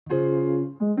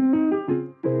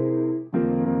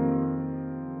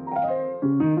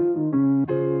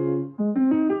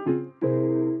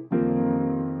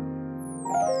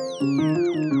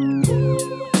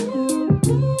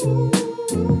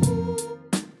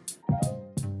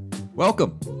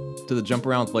Welcome to the Jump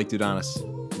Around with Blake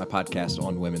Dudonis, my podcast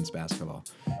on women's basketball.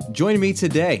 Joining me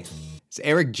today is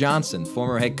Erik Johnson,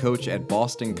 former head coach at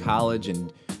Boston College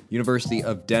and University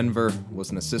of Denver, was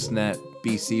an assistant at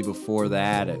BC before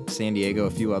that, at San Diego,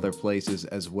 a few other places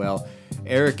as well.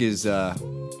 Erik is,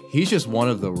 he's just one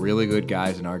of the really good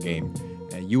guys in our game.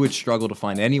 You would struggle to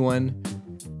find anyone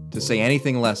to say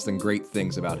anything less than great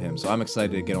things about him. So I'm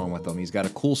excited to get on with him. He's got a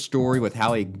cool story with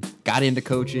how he got into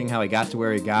coaching, how he got to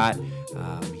where he got.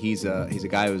 He's a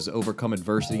guy who's overcome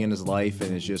adversity in his life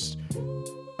and is just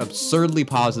absurdly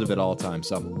positive at all times.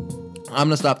 So I'm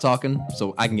going to stop talking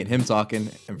so I can get him talking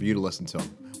and for you to listen to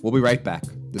him. We'll be right back.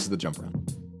 This is the Jump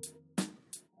Around.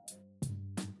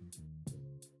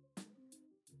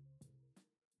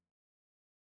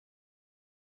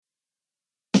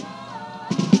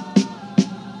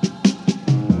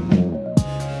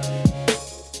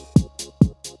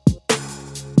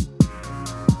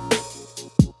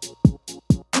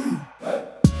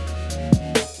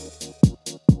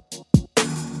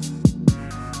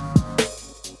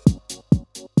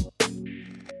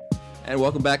 And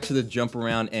welcome back to the Jump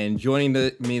Around. And joining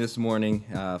me this morning,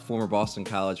 former Boston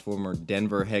College, former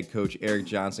Denver head coach, Erik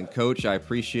Johnson. Coach, I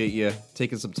appreciate you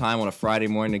taking some time on a Friday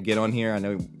morning to get on here. I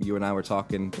know you and I were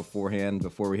talking beforehand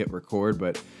before we hit record,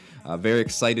 but very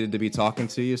excited to be talking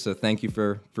to you. So thank you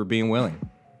for being willing.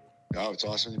 Oh, it's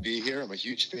awesome to be here. I'm a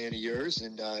huge fan of yours,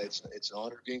 and it's an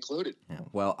honor to be included. Yeah,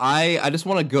 well, I just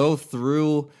want to go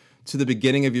through to the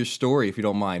beginning of your story, if you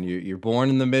don't mind. You're born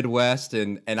in the Midwest,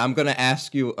 and I'm going to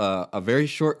ask you a very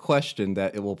short question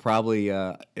that it'll probably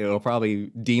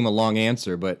deem a long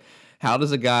answer. But how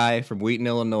does a guy from Wheaton,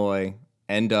 Illinois,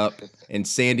 end up in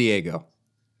San Diego?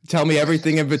 Tell me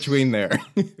everything in between there.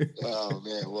 Oh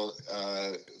man, well,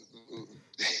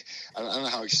 I don't know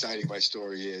how exciting my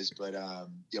story is, but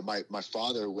my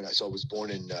father, when I was born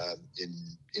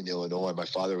in Illinois, my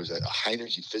father was a high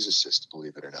energy physicist,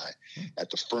 believe it or not, at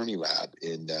the Fermi Lab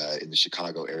in the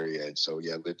Chicago area, and so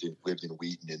lived in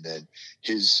Wheaton, and then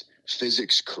his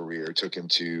physics career took him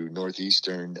to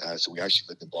Northeastern. So we actually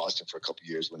lived in Boston for a couple of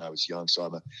years when I was young. So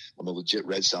I'm a legit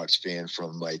Red Sox fan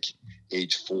from like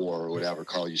age 4 or whatever.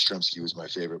 Carl Yastrzemski was my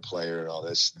favorite player and all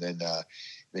this. And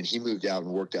then he moved out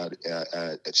and worked out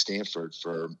at Stanford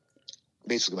for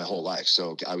basically my whole life.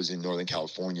 So I was in Northern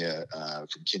California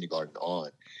from kindergarten on.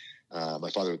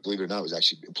 My father, believe it or not, was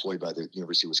actually employed by the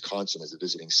University of Wisconsin as a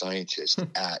visiting scientist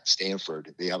at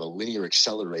Stanford. They have a linear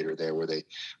accelerator there where they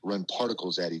run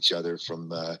particles at each other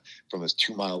from a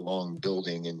 2-mile-long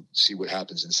building and see what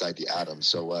happens inside the atom.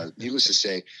 So needless to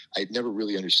say, I never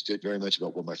really understood very much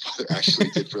about what my father actually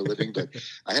did for a living, but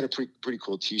I had a pretty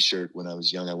cool T-shirt when I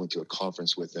was young. I went to a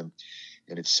conference with him,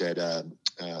 and it said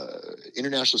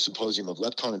International Symposium of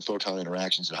Lepton and Photon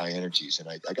Interactions at High Energies, and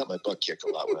I got my butt kicked a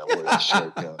lot when I wore that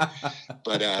shirt.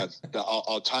 But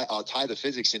I'll tie the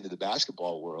physics into the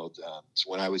basketball world. So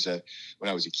when I was a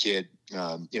kid,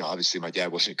 obviously my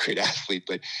dad wasn't a great athlete,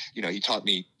 but he taught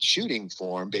me shooting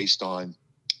form based on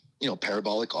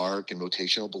parabolic arc and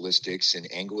rotational ballistics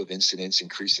and angle of incidence,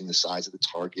 increasing the size of the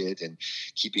target and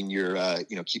keeping your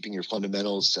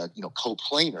fundamentals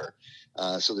coplanar.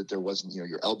 So that there wasn't,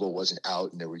 your elbow wasn't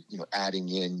out, and there were, adding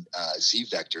in Z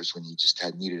vectors when you just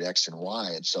needed X and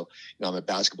Y. And so, I'm at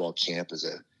basketball camp as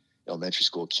a elementary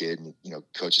school kid, and,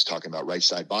 coach is talking about right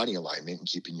side body alignment and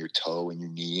keeping your toe and your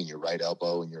knee and your right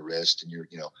elbow and your wrist and your,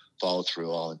 follow through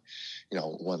all in,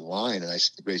 one line. And I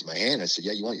raised my hand. I said,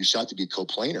 yeah, you want your shot to be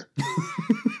coplanar.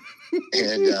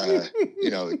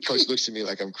 And, coach looks at me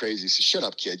like I'm crazy. He says, shut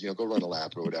up, kid, go run a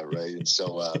lap or whatever. Right. And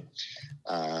so,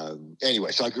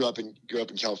 anyway, so I grew up in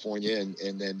California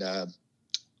and then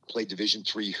played Division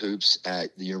III hoops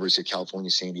at the University of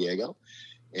California, San Diego,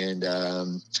 and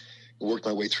worked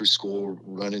my way through school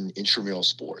running intramural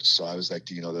sports. So I was like,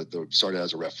 started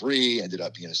as a referee, ended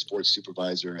up being a sports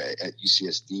supervisor at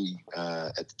UCSD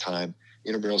at the time.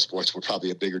 Intramural sports were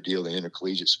probably a bigger deal than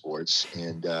intercollegiate sports.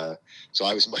 And so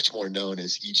I was much more known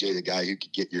as EJ, the guy who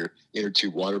could get your inner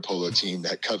tube water polo team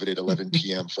that coveted 11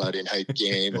 p.m. Friday night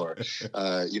game, or,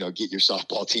 get your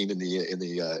softball team in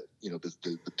the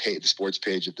sports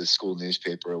page of the school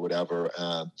newspaper or whatever.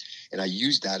 And I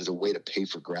used that as a way to pay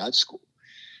for grad school.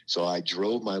 So I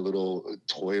drove my little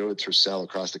Toyota Tercel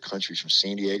across the country from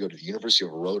San Diego to the University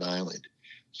of Rhode Island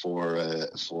for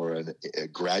a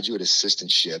graduate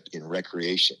assistantship in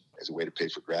recreation as a way to pay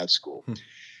for grad school.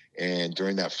 And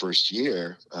during that first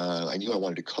year, I knew I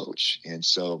wanted to coach. And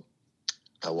so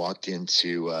I walked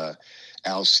into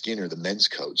Al Skinner, the men's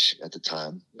coach at the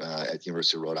time at the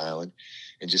University of Rhode Island.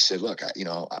 and just said, look,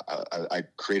 I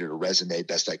created a resume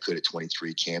best I could at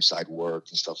 23, camps I'd worked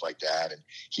and stuff like that. And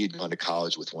he had gone to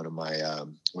college with one of my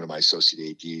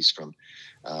associate ADs from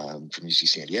UC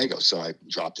San Diego. So I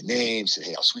dropped the name, said,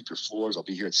 hey, I'll sweep your floors. I'll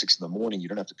be here at 6 a.m. You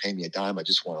don't have to pay me a dime. I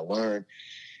just want to learn.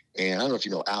 And I don't know if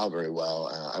you know Al very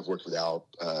well. I've worked with Al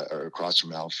or across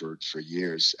from Al for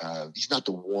years. He's not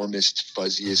the warmest,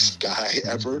 fuzziest guy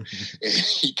ever. And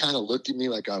he kind of looked at me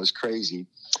like I was crazy.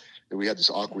 And we had this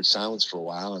awkward silence for a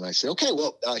while. And I said, okay,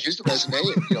 well, here's the resume.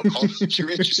 And, call me if you're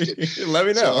interested. Let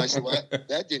me know. So I said, well,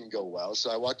 that didn't go well. So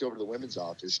I walked over to the women's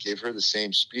office, gave her the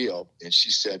same spiel. And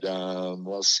she said,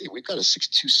 well, see, we've got a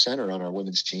 6'2" center on our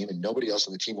women's team and nobody else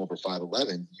on the team over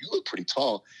 5'11". You look pretty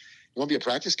tall. You want to be a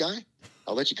practice guy?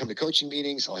 I'll let you come to coaching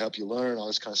meetings. I'll help you learn all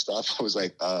this kind of stuff. I was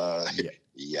like,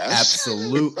 yes,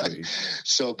 absolutely. Right?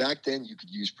 So back then you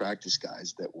could use practice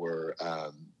guys that were,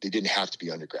 they didn't have to be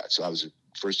undergrad. So I was a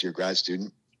first year grad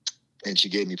student and she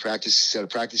gave me set of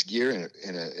practice gear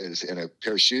and a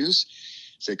pair of shoes.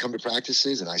 Said, come to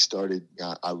practices. And I started,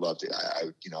 I loved it. I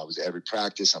was at every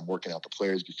practice. I'm working out the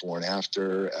players before and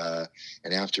after.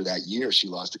 And after that year, she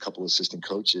lost a couple of assistant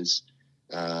coaches.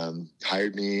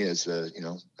 Hired me as a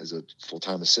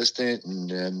full-time assistant,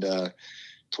 and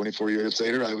 24 years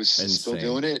later, I was still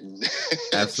doing it. And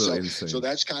absolutely insane. So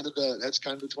that's kind of the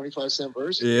 25-cent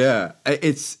version. Yeah,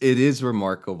 it is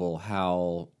remarkable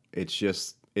how it's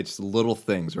little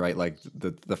things, right? Like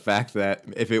the fact that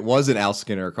if it wasn't Al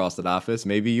Skinner across the office,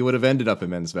 maybe you would have ended up in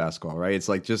men's basketball, right? It's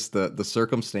like just the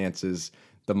circumstances.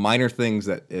 The minor things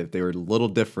that if they were a little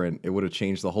different, it would have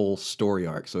changed the whole story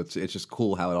arc. So it's just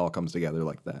cool how it all comes together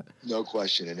like that. No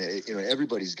question. And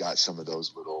everybody's got some of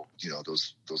those little,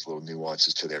 those little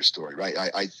nuances to their story, right?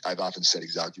 I've often said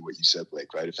exactly what you said,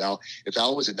 Blake, right? If Al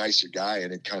was a nicer guy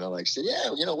and it kind of like said, yeah,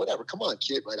 whatever, come on,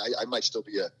 kid, right? I might still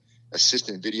be a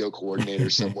assistant video coordinator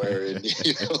somewhere and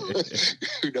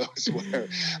who knows where.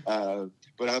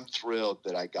 But I'm thrilled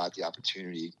that I got the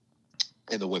opportunity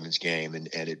in the women's game, and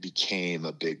it became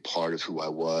a big part of who I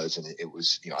was. And it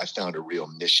was, I found a real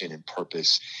mission and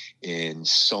purpose in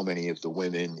so many of the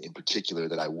women in particular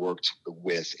that I worked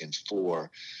with and for,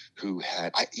 who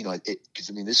had,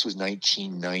 this was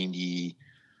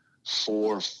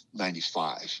 1994,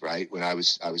 95, right? When I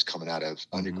was coming out of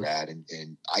undergrad,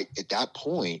 and I, at that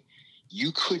point,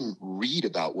 you couldn't read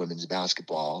about women's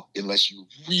basketball unless you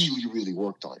really, really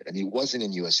worked on it. I mean, it wasn't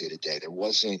in USA Today. It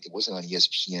wasn't on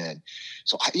ESPN.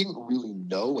 So I didn't really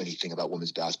know anything about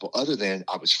women's basketball other than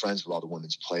I was friends with all the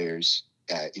women's players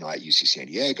at UC San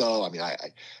Diego. I mean, I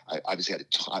obviously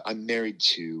I'm married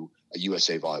to a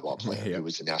USA volleyball player who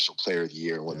was the national player of the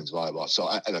year in women's volleyball. So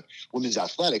women's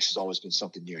athletics has always been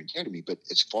something near and dear to me. But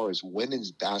as far as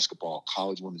women's basketball,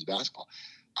 college women's basketball,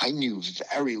 I knew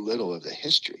very little of the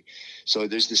history. So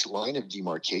there's this line of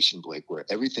demarcation, Blake, where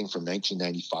everything from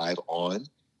 1995 on,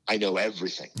 I know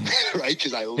everything, right?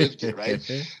 Because I lived it, right?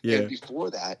 Yeah. And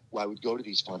before that, I would go to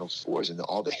these Final Fours and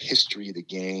all the history of the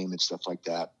game and stuff like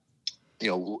that. It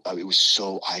was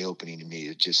so eye-opening to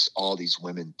me. Just all these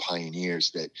women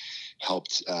pioneers that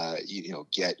helped,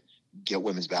 get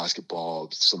women's basketball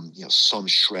some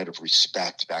shred of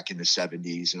respect back in the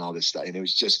 70s and all this stuff. And it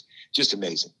was just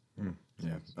amazing.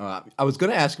 Yeah. I was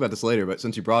going to ask about this later, but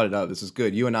since you brought it up, this is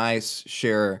good. You and I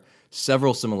share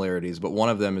several similarities, but one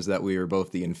of them is that we are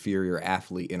both the inferior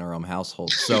athlete in our own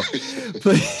household. So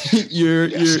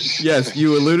you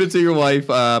alluded to your wife,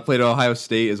 played at Ohio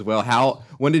State as well.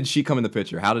 When did she come in the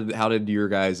picture? How did your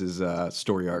guys'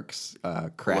 story arcs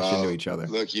crash into each other?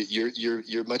 Look,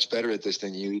 you're much better at this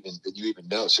than you even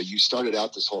know. So you started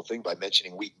out this whole thing by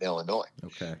mentioning Wheaton, Illinois.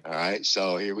 Okay. All right.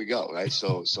 So here we go. Right.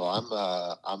 So I'm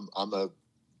a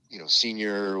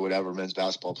senior or whatever men's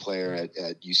basketball player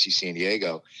at UC San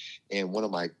Diego. And one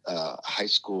of my high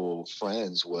school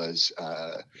friends was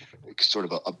sort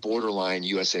of a borderline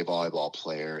USA volleyball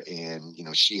player. And,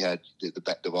 she had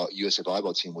the USA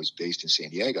volleyball team was based in San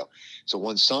Diego. So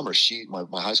one summer,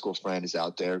 my high school friend is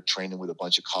out there training with a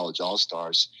bunch of college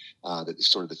all-stars that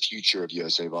is sort of the future of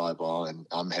USA volleyball. And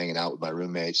I'm hanging out with my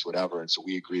roommates, whatever. And so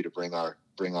we agreed to bring our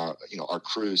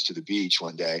crews to the beach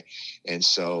one day. And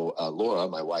so Laura,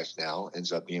 my wife now,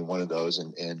 ends up being one of those.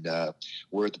 And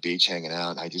we're at the beach hanging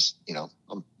out. And I just,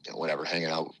 I'm hanging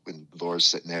out when Laura's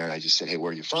sitting there. And I just said, hey,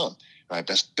 where are you from? Right.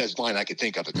 Best line I could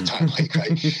think of at the time. Like,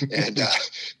 right.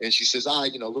 And she says, a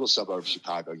little suburb of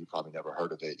Chicago. You probably never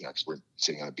heard of it, because we're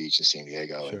sitting on a beach in San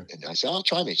Diego. Sure. And I said, oh,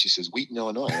 try me. She says, Wheaton,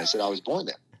 Illinois. And I said, I was born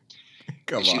there.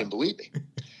 She didn't believe me.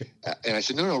 And I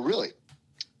said, no, really.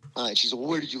 And she said, well,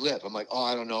 where did you live? I'm like, oh,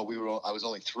 I don't know. I was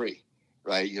only 3,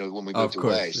 right? When we moved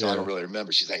away. So I don't really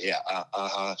remember. She's like,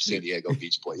 San Diego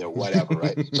Beach Boy, whatever,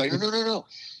 right? So I go, no.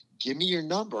 give me your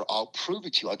number. I'll prove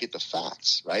it to you. I'll get the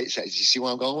facts, right? So, you see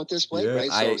where I'm going with this, Blake, Yeah,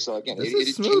 right? So again, it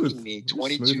is taking me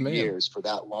 22 years for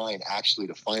that line actually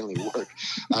to finally work.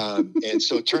 And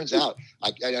so it turns out,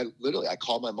 I literally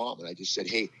called my mom and I just said,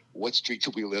 hey, what street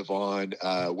do we live on?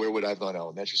 Where would I have gone to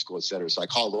elementary school, et cetera? So I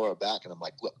called Laura back and I'm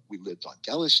like, look, we lived on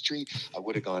Della Street. I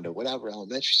would have gone to whatever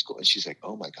elementary school. And she's like,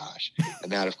 oh my gosh.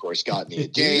 And that, of course, got me a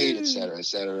date, et cetera, et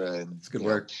cetera. And it's good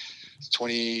work.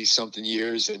 20 something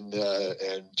years and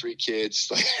 3 kids.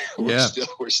 Like,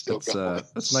 we're still going.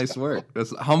 That's nice work.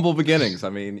 That's humble beginnings. I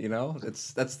mean,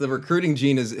 that's the recruiting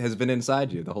gene has been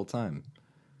inside you the whole time.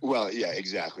 Well, yeah,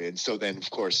 exactly. And so then, of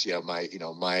course, my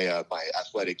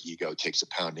athletic ego takes a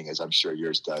pounding, as I'm sure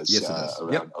yours does, yes, it does.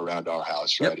 Around our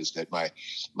house, right? Is that my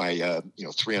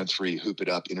 3-on-3 hoop it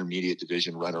up intermediate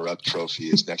division runner-up trophy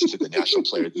is next to the National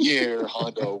Player of the Year,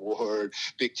 Honda Award,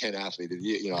 Big Ten Athlete of the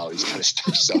Year, all these kind of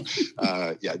stuff. So,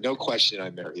 no question, I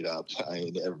married up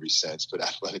in every sense, but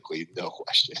athletically, no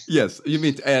question. Yes, you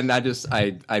mean, and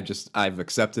I've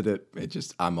accepted it.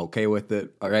 I'm okay with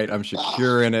it. All right, I'm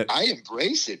secure in it. I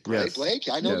embrace it. Yes. Blake,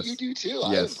 I know you do too.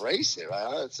 I Yes. embrace it.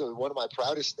 It's one of my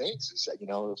proudest things is that,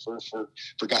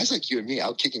 for guys like you and me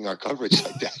out kicking our coverage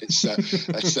like that,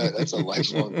 that's a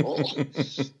lifelong goal.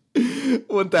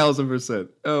 1,000%.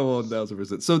 Oh,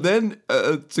 1,000%. So then,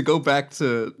 to go back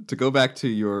to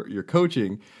your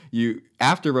coaching, you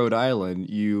after Rhode Island,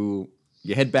 you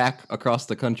head back across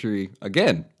the country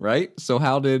again, right? So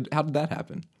how did that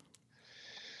happen?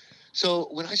 So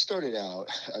when I started out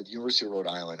at the University of Rhode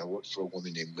Island, I worked for a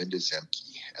woman named Linda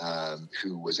Zemke,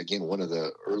 who was, again, one of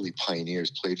the early pioneers,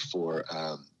 played for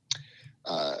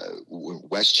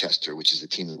Westchester, which is the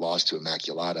team that lost to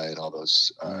Immaculata and all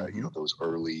those, those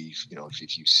early,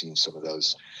 if you've seen some of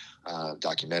those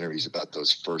documentaries about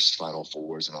those first Final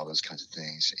Fours and all those kinds of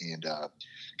things. And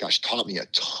taught me a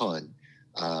ton.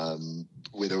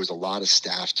 Where there was a lot of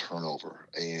staff turnover,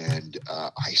 and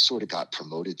I sort of got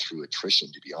promoted through attrition,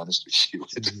 to be honest with you,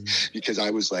 because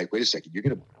I was like, wait a second, you're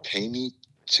going to pay me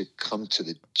to come to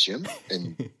the gym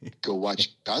and go watch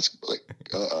basketball?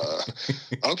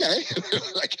 Okay.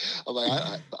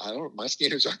 I don't, my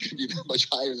standards aren't going to be that much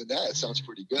higher than that. It sounds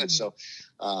pretty good. So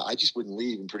I just wouldn't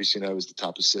leave, and pretty soon I was the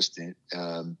top assistant.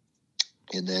 And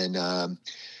then,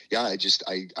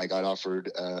 I got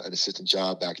offered an assistant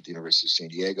job back at the University of San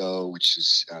Diego, which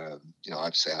is,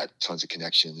 obviously I had tons of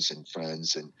connections and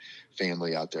friends and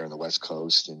family out there on the West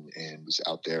Coast, and was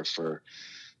out there for,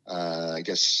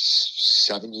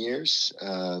 7 years.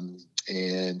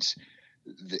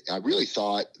 I really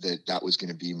thought that was going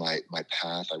to be my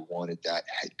path. I wanted that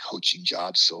head coaching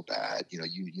job so bad. You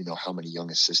know how many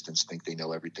young assistants think they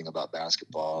know everything about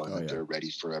basketball and they're ready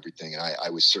for everything. And I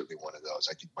was certainly one of those.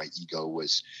 I think my ego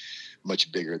was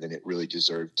much bigger than it really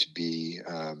deserved to be.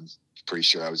 Pretty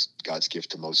sure I was God's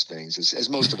gift to most things, as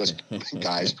most of us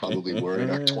guys probably were in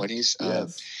our 20s.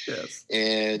 Yes.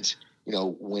 And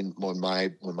when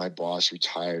my boss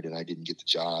retired and I didn't get the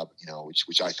job,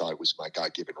 which I thought was my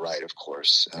God-given right, of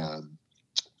course.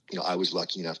 I was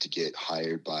lucky enough to get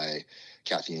hired by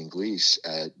Kathy Inglis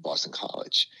at Boston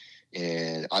College,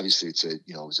 and obviously it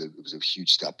was a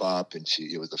huge step up. And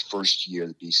it was the first year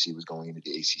that BC was going into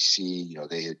the ACC.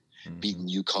 They had beaten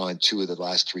UConn 2 of the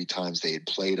last 3 times they had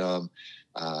played them.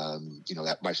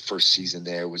 That my first season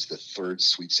there was the 3rd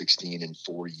Sweet 16 in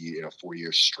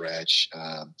 4-year stretch.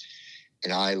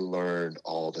 And I learned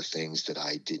all the things that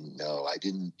I didn't know. I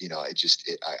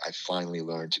finally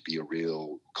learned to be a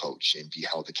real coach and be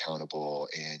held accountable.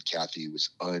 And Kathy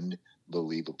was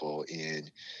unbelievable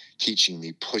in teaching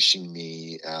me, pushing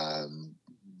me.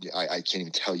 I can't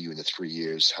even tell you in the 3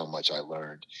 years how much I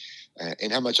learned,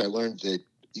 and how much I learned that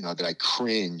I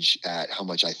cringe at how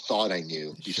much I thought I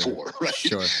knew before, right?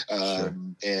 Sure.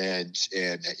 And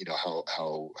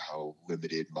how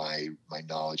limited my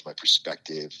knowledge, my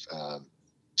perspective.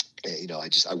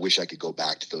 I wish I could go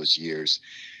back to those years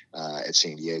at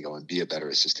San Diego and be a better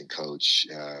assistant coach.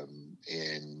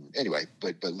 And anyway,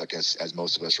 but look, as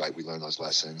most of us, right, we learn those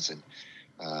lessons, and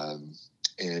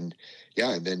then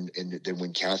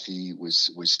when Kathy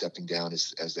was stepping down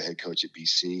as the head coach at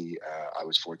BC, I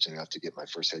was fortunate enough to get my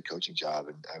first head coaching job,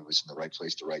 and I was in the right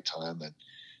place at the right time, and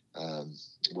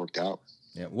it worked out.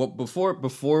 Yeah. Well,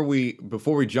 before we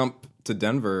jump to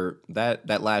Denver,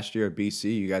 that last year at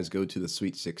BC, you guys go to the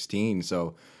Sweet 16.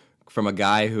 So from a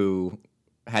guy who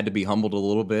had to be humbled a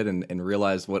little bit and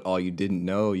realized what all you didn't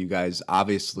know, you guys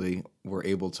obviously were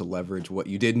able to leverage what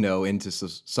you did know into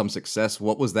some success.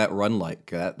 What was that run like?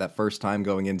 That first time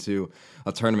going into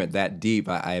a tournament that deep,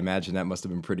 I imagine that must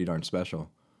have been pretty darn special.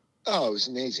 Oh, it was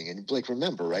amazing. And Blake,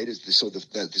 remember, right?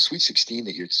 The Sweet 16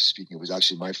 that you're speaking of was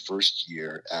actually my first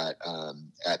year at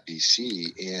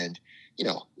BC, and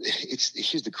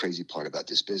here's the crazy part about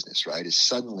this business, right? Is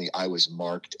suddenly I was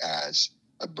marked as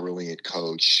a brilliant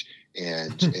coach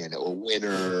and a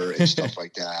winner and stuff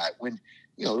like that. When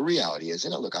the reality is,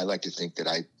 and look, I like to think that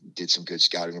I did some good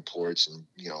scouting reports and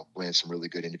ran some really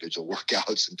good individual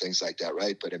workouts and things like that,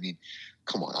 right? But I mean,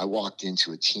 come on, I walked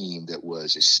into a team that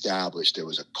was established. There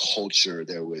was a culture,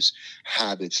 there was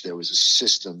habits, there was a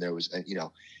system, there was,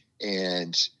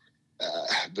 and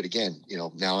but again,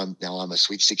 now I'm a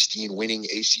Sweet 16 winning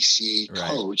ACC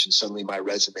coach, and suddenly my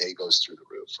resume goes through the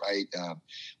roof, right?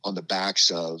 On the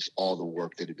backs of all the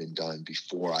work that had been done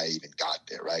before I even got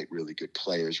there, right? Really good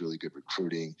players, really good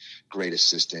recruiting, great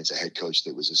assistants, a head coach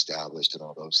that was established, and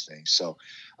all those things. So,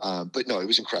 but no, it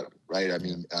was incredible, right? I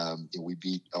mean, we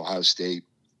beat Ohio State,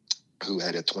 who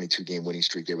had a 22-game winning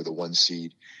streak. They were the 1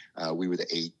 seed. We were the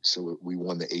 8, so we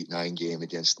won the 8-9 game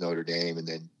against Notre Dame, and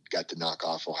then got to knock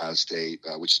off Ohio State,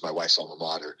 which is my wife's alma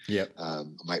mater. Yep.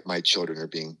 My children are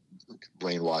being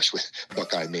brainwashed with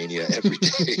Buckeye mania every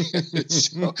day.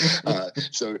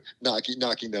 So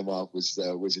knocking them off was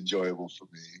enjoyable for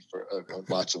me on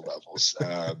lots of levels.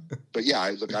 But yeah,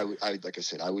 I like I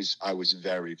said, I was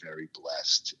very, very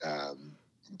blessed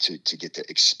to get to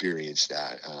experience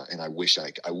that, and I wish I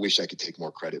could take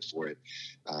more credit for it,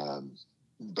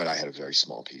 but I had a very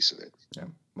small piece of it. Yeah.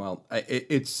 Well,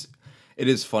 it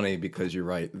is funny because you're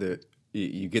right that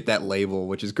you get that label,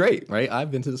 which is great, right? I've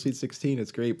been to the Sweet 16,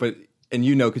 it's great, but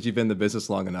because you've been in the business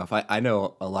long enough, I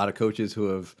know a lot of coaches who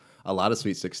have a lot of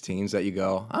Sweet 16s that you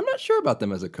go, I'm not sure about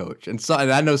them as a coach, and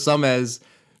I know some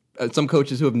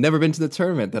coaches who have never been to the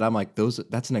tournament that I'm like,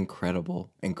 that's an incredible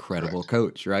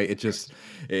coach, right? It's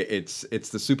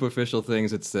the superficial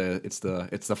things, it's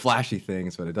the flashy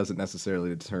things, but it doesn't necessarily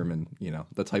determine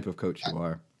the type of coach you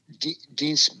are.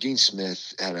 Dean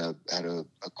Smith had a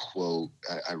quote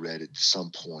I read at some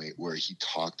point where he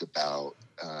talked about.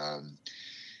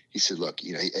 He said, "Look,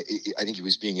 I think he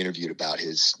was being interviewed about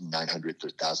his 900th or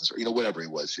 1000th, or whatever it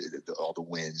was, all the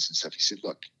wins and stuff." He said,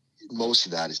 "Look, most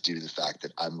of that is due to the fact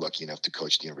that I'm lucky enough to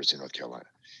coach the University of North Carolina."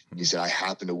 Mm-hmm. He said, "I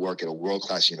happen to work at a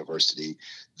world-class university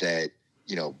that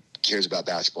cares about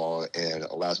basketball and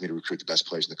allows me to recruit the best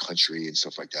players in the country and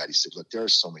stuff like that." He said, "Look, there are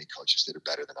so many coaches that are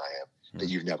better than I am that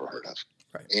you've never heard of."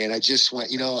 Right. And I just went,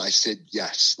 I said,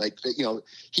 yes, like,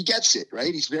 he gets it,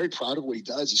 right? He's very proud of what he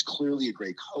does. He's clearly a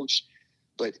great coach,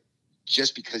 but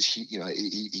just because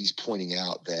he's pointing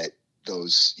out that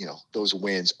those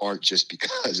wins aren't just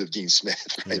because of Dean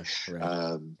Smith, right?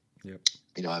 Yeah,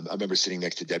 right. I remember sitting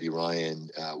next to Debbie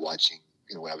Ryan, watching,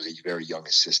 when I was a very young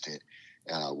assistant,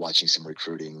 watching some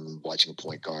recruiting, watching a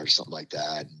point guard or something like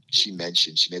that. And she made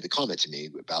the comment to me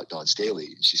about Don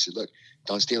Staley. And she said, "Look,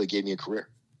 Don Staley gave me a career."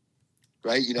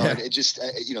 Right. And it just,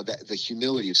 that the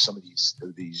humility of some of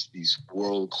these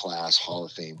world-class Hall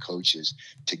of Fame coaches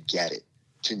to get it,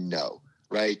 to know,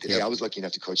 right. Yep. Hey, I was lucky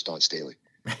enough to coach Don Staley.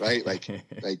 Right.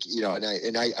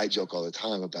 And I joke all the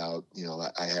time about,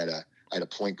 I had a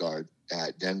point guard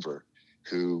at Denver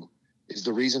who is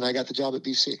the reason I got the job at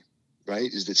BC.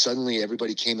 Right, is that suddenly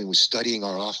everybody came and was studying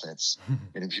our offense,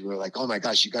 and people were like, "Oh my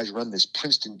gosh, you guys run this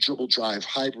Princeton dribble drive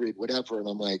hybrid, whatever," and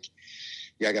I'm like,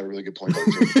 "Yeah, I got a really good point."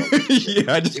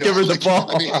 Yeah, just give her the ball.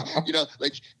 I mean,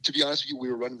 to be honest with you, we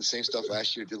were running the same stuff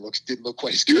last year. It didn't look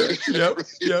quite as good. Yep.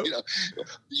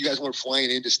 You guys weren't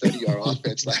flying in to study our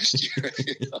offense last year.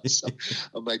 So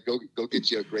I'm like, go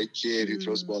get you a great kid who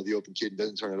throws the ball to the open kid and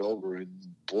doesn't turn it over, and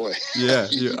boy, yeah,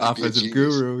 you're offensive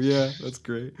guru. Yeah, that's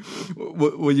great.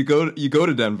 Well, you go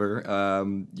to Denver.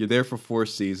 You're there for 4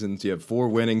 seasons. You have 4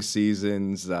 winning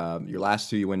seasons. Your last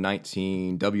 2, you win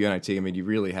 19 WNIT. I mean, you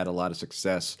really had a lot of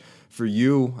success. For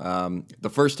you, the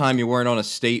first time you weren't on a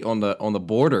state on the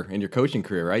border in your coaching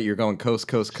career, right? You're going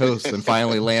coast, and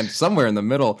finally land somewhere in the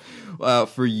middle.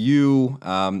 For you,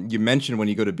 you mentioned when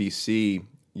you go to BC,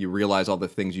 you realize all the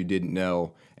things you didn't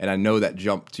know. And I know that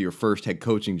jump to your first head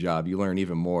coaching job, you learn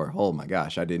even more. Oh my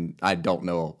gosh, I don't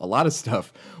know a lot of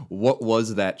stuff. What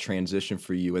was that transition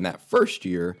for you in that first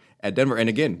year at Denver? And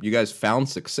again, you guys found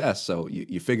success, so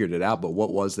you figured it out. But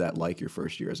what was that like your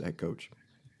first year as a head coach?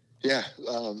 Yeah.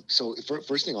 So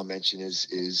first thing I'll mention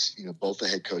is both the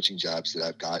head coaching jobs that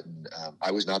I've gotten,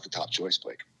 I was not the top choice,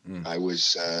 Blake. I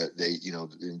was,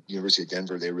 the University of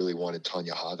Denver, they really wanted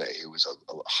Tanya Have, who was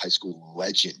a high school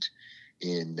legend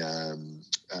in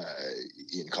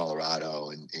Colorado,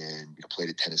 and played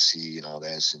at Tennessee and all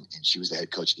this. And she was the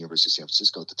head coach at the University of San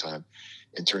Francisco at the time,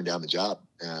 and turned down the job,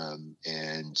 and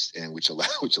which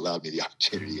allowed me the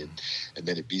opportunity. And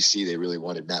then at BC, they really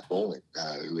wanted Matt Boland,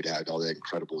 who had had all that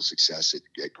incredible success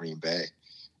at Green Bay.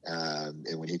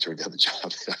 And when he turned down the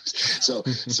job,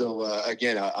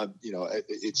 again,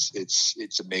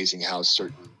 it's amazing how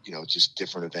certain, just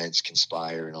different events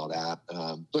conspire and all that.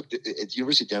 Look, at the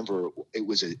University of Denver, it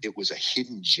was a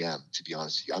hidden gem, to be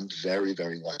honest with you. I'm very,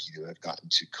 very lucky to have gotten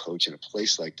to coach at a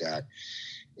place like that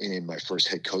in my first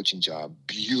head coaching job.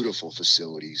 Beautiful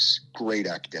facilities, great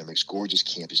academics, gorgeous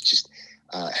campus, just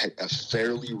had a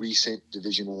fairly recent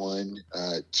Division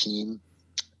I team.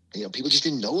 People just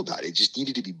didn't know about it. It just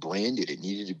needed to be branded. It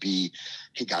needed to be,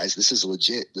 hey guys, this is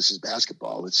legit. This is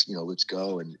basketball. Let's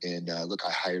go. And look,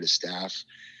 I hired a staff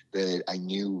that I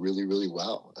knew really, really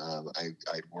well.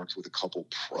 I'd worked with a couple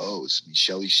pros.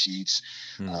 Shelly Sheets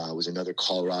was another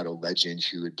Colorado legend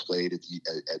who had played at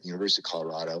the University of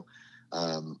Colorado.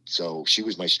 So she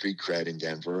was my street cred in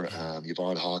Denver.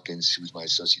 Yvonne Hawkins, who was my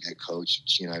associate head coach,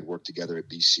 she and I had worked together at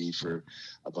BC for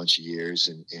a bunch of years,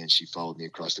 and she followed me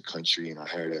across the country, and I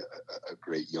hired a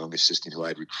great young assistant who I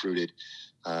had recruited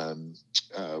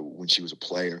when she was a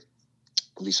player,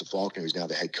 Lisa Faulkner, who's now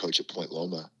the head coach at Point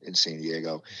Loma in San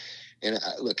Diego. And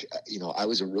I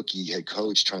was a rookie head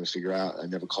coach trying to figure out, I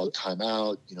never called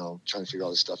timeout, trying to figure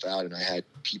all this stuff out. And I had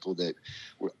people that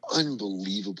were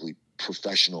unbelievably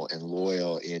professional and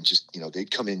loyal, and just,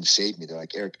 they'd come in and save me. They're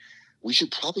like, Erik, we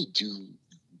should probably do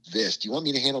this. Do you want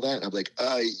me to handle that? And I'm like,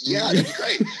 yeah, that'd be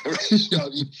great.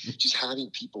 Just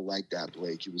having people like that,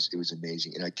 Blake, it was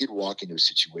amazing. And I did walk into a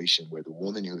situation where the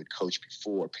woman who had coached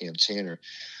before, Pam Tanner,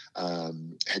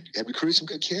 had recruited some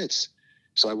good kids.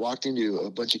 So I walked into a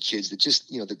bunch of kids that just,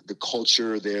 the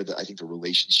culture there, I think the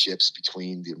relationships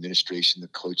between the administration, the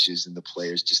coaches, and the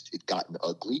players, just it gotten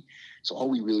ugly. So all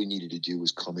we really needed to do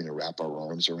was come in and wrap our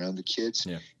arms around the kids.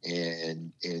 Yeah.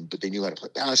 But they knew how to play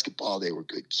basketball. They were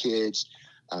good kids.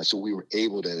 So we were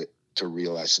able to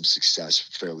realize some success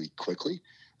fairly quickly,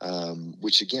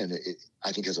 which again,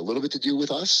 I think has a little bit to do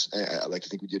with us. I like to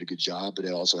think we did a good job, but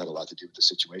it also had a lot to do with the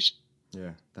situation.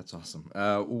 Yeah, that's awesome.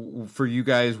 For you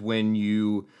guys,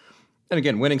 and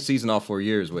again, winning season all 4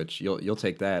 years, which you'll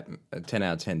take that 10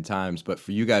 out of 10 times. But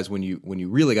for you guys, when you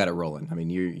really got it rolling, I mean,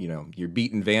 you're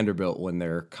beating Vanderbilt when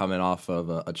they're coming off of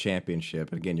a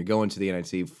championship, and again, you're going to the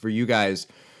NIT. For you guys,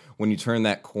 when you turn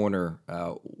that corner,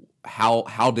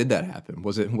 how did that happen?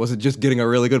 Was it just getting a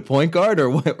really good point guard, or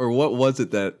what was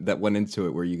it that went into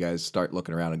it where you guys start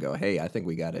looking around and go, hey, I think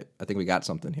we got it. I think we got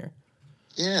something here.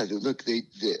 Yeah, look,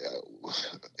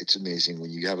 it's amazing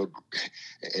when you have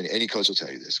and any coach will tell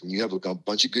you this, when you have a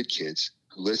bunch of good kids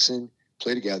who listen,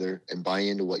 play together, and buy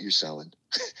into what you're selling.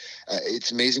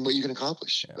 It's amazing what you can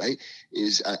accomplish, right?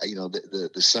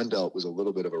 The Sun Belt was a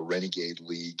little bit of a renegade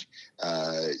league.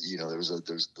 There was a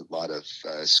lot of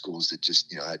schools that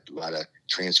just, had a lot of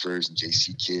transfers and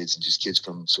JC kids and just kids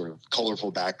from sort of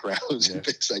colorful backgrounds and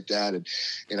things like that. And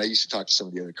I used to talk to some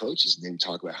of the other coaches, and they would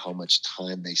talk about how much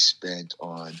time they spent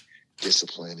on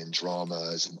discipline and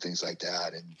dramas and things like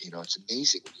that. And, it's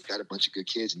amazing when you've got a bunch of good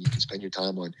kids and you can spend your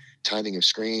time on timing of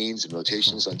screens and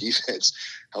rotations on defense,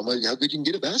 how good you can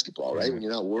get at basketball, right? When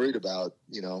you're not worried about,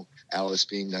 Alice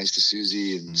being nice to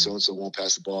Susie and so-and-so won't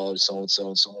pass the ball to so-and-so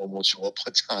and someone won't show up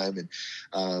on time.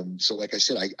 And so like I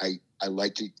said, I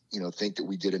like to, think that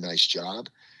we did a nice job.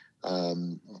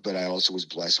 But I also was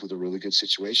blessed with a really good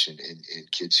situation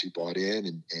and kids who bought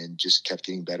in and just kept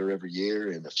getting better every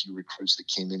year, and a few recruits that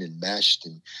came in and meshed,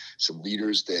 and some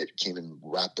leaders that came and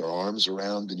wrapped their arms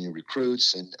around the new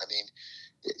recruits. And I mean,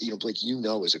 Blake,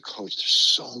 as a coach, there's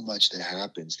so much that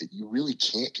happens that you really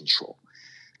can't control.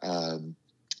 And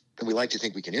we like to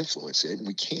think we can influence it, and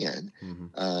we can.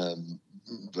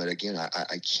 But again,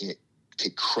 I can't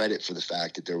take credit for the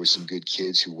fact that there were some good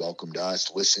kids who welcomed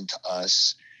us, listened to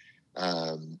us,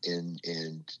 and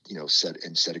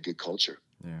set a good culture.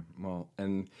 Yeah. Well,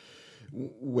 and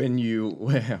when you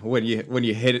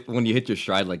hit your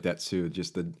stride like that too,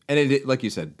 just like you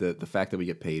said, the fact that we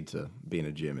get paid to be in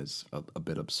a gym is a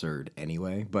bit absurd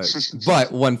anyway. But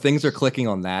when things are clicking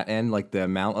on that end, like the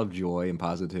amount of joy and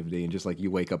positivity, and just like you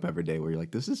wake up every day where you're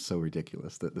like, this is so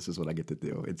ridiculous that this is what I get to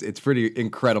do. It's pretty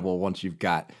incredible once you've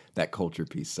got that culture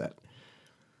piece set.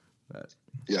 But.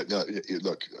 Yeah, no,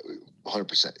 look,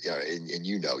 100%. Yeah, and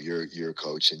you're a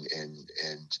coach, and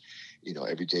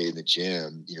every day in the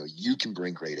gym, you can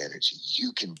bring great energy.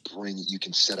 You can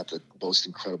set up the most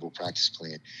incredible practice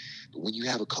plan. But when you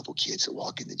have a couple kids that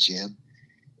walk in the gym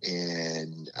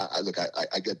And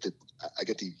I got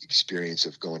the experience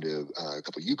of going to a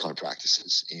couple of UConn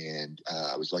practices, and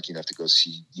I was lucky enough to go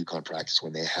see UConn practice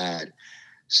when they had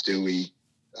Stewie,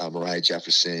 Mariah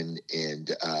Jefferson,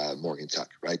 and Morgan Tuck,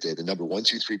 right? They're the number 1,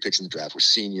 2, 3 picks in the draft, were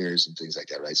seniors and things like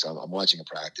that, right? So I'm watching a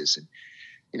practice, and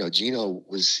Gino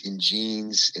was in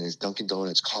jeans and his Dunkin'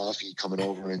 Donuts coffee, coming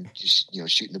over and just,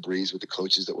 shooting the breeze with the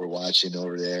coaches that were watching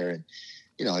over there, and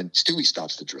and Stewie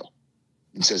stops the drill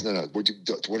and says, "No,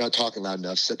 we're not talking loud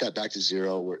enough. Set that back to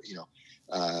 0."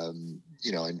 And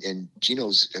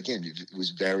Gino's, again, was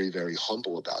very, very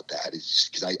humble about that. It's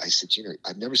just because I said, Gino,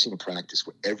 I've never seen a practice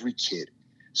where every kid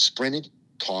sprinted,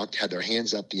 talked, had their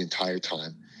hands up the entire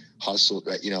time, hustled,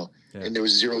 right? Yeah. And there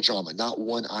was zero drama, not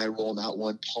one eye roll, not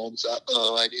one palms up.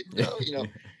 Oh, I didn't know, And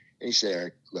he said,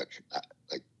 "Eric, look,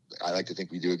 I like to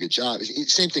think we do a good job."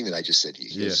 It's same thing that I just said.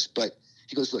 But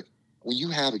he goes, "Look, when you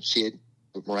have a kid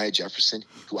with Mariah Jefferson,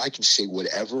 who I can say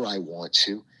whatever I want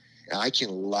to, and I can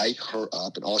light her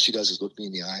up, and all she does is look me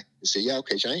in the eye and say, 'Yeah,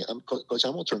 okay, Johnny, Coach, I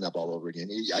won't turn that ball over again.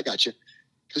 I got you.'"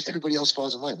 Because everybody else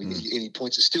falls in line. And he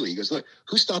points at Stewie. He goes, "Look,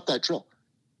 who stopped that drill?"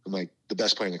 I'm like, "The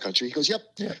best player in the country." He goes, "Yep."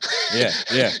 Yep.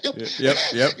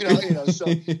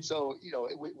 So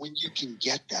when you can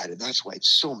get that, and that's why it's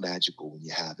so magical when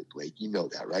you have it, Blake. You know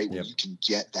that, right? When you can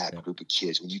get that group of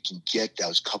kids, when you can get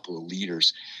those couple of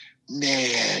leaders,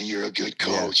 man, you're a good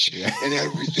coach, and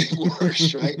everything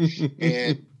works, right?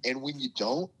 And when you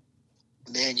don't,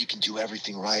 man, you can do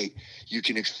everything right. You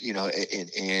can,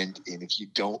 and if you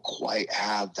don't quite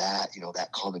have that,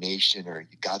 that combination, or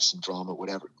you got some drama,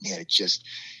 whatever, man, it just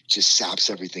saps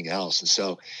everything else. And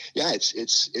so,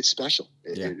 it's special.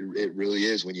 It really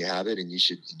is when you have it, and you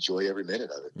should enjoy every minute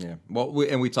of it. Yeah. Well,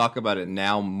 we talk about it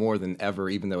now more than ever,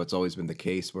 even though it's always been the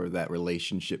case where that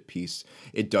relationship piece,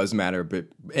 it does matter,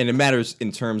 and it matters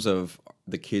in terms of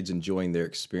the kids enjoying their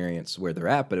experience where they're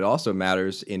at, but it also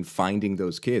matters in finding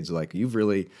those kids. Like you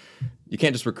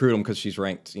can't just recruit them because she's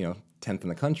ranked, 10th in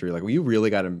the country. Like, you really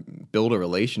got to build a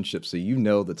relationship so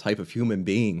the type of human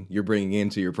being you're bringing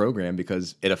into your program,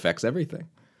 because it affects everything.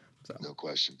 So. No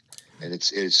question. And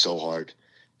it's so hard.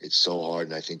 It's so hard,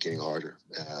 and I think getting harder.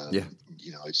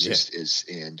 It's just is.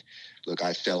 And look,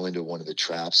 I fell into one of the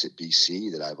traps at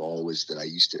BC that I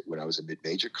used to, when I was a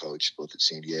mid-major coach, both at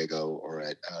San Diego or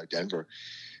at Denver,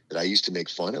 that I used to make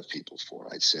fun of people for.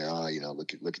 I'd say,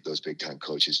 look at those big time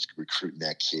coaches recruiting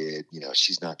that kid.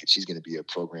 She's going to be a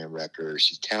program wrecker.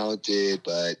 She's talented,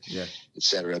 but et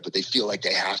cetera. But they feel like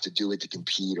they have to do it to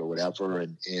compete or whatever.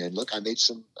 And look, I made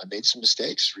some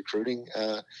mistakes recruiting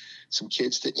some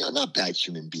kids that, not bad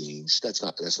human beings. That's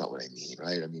not what I mean,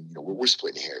 right? I mean, we're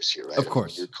splitting hairs here, right? Of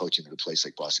course. When you're coaching at a place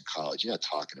like Boston College, you're not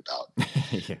talking about,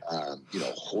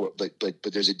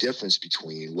 but there's a difference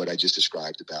between what I just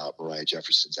described about Mariah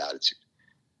Jefferson's attitude,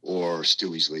 or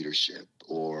Stewie's leadership,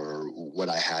 or what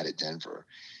I had at Denver.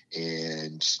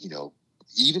 And,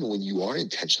 even when you are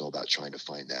intentional about trying to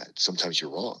find that, sometimes you're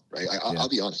wrong, right? I'll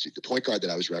be honest with you. The point guard that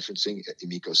I was referencing,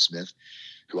 Emiko Smith,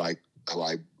 who I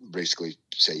basically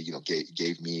say,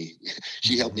 gave me,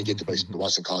 she helped me get the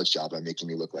Boston College job by making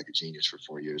me look like a genius for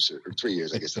 4 years or 3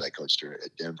 years, I guess, that I coached her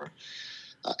at Denver.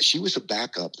 She was a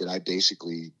backup that I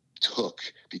basically took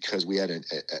because we had a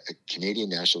Canadian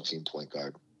national team point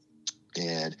guard.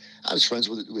 And I was friends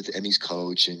with Emmy's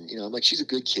coach, and I'm like, she's a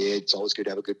good kid. It's always good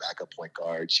to have a good backup point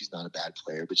guard. She's not a bad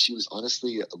player, but she was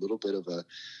honestly a little bit of a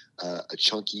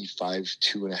chunky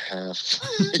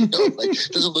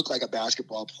 5'2.5". Doesn't look like a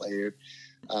basketball player.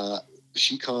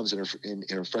 She comes in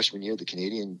her freshman year. The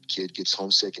Canadian kid gets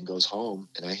homesick and goes home,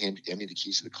 and I hand Emmy the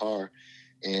keys to the car,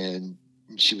 and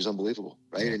she was unbelievable,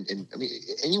 right? And I mean,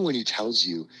 anyone who tells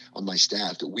you on my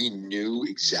staff that we knew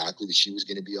exactly that she was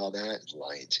going to be all that is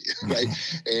lying to you, right?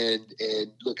 and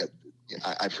look,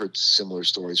 I've heard similar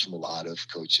stories from a lot of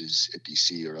coaches at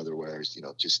BC or otherwhere,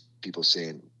 just people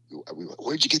saying,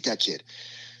 "Where'd you get that kid?"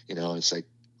 And it's like,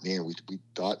 man, we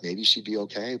thought maybe she'd be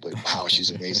okay, but wow,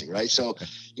 she's amazing, right? So,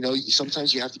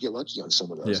 sometimes you have to get lucky on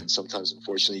some of those, and sometimes,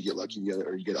 unfortunately, you get lucky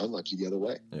or you get unlucky the other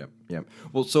way. Yeah.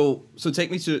 Well, so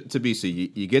take me to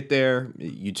BC. You get there,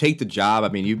 you take the job. I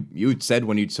mean, you said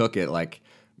when you took it, like,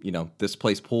 this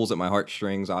place pulls at my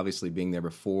heartstrings. Obviously, being there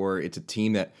before, it's a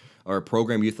team or a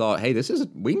program you thought, hey,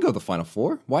 we can go to the Final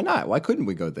Four. Why not? Why couldn't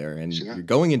we go there? And you're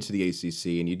going into the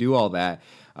ACC, and you do all that,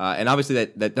 and obviously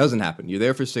that doesn't happen. You're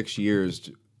there for 6 years.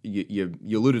 You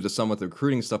alluded to some with the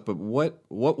recruiting stuff, but what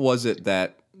was it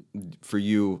that for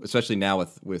you, especially now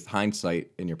with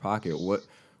hindsight in your pocket,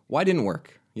 why didn't it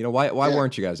work? Why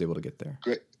weren't you guys able to get there?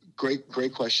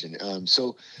 Great question.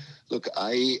 So look,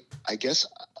 I guess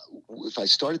if I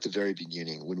start at the very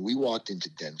beginning, when we walked into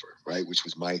Denver, right, which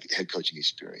was my head coaching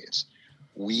experience,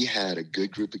 we had a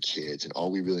good group of kids, and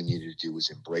all we really needed to do was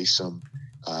embrace them,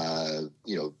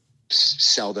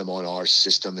 sell them on our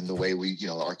system and the way we,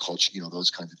 our culture, those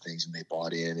kinds of things. And they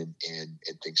bought in, and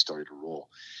things started to roll.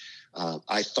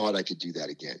 I thought I could do that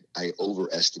again. I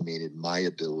overestimated my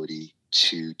ability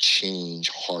to change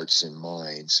hearts and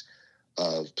minds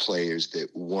of players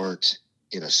that weren't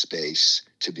in a space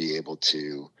to be able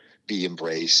to be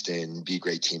embraced and be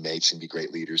great teammates and be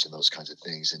great leaders and those kinds of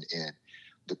things. And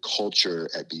the culture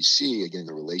at BC, again,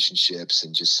 the relationships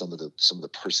and just some of the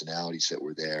personalities that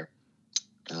were there.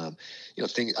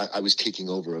 I was taking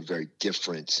over a very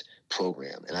different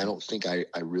program, and I don't think I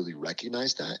really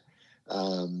recognized that.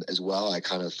 As well, I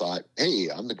kind of thought, hey,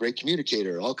 I'm the great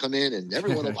communicator. I'll come in and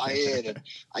everyone will buy in. And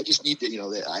I just need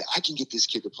to, I can get this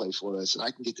kid to play for us, and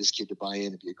I can get this kid to buy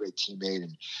in and be a great teammate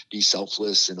and be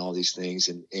selfless and all these things.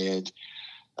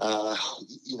 I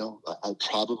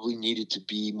probably needed to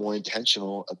be more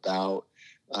intentional about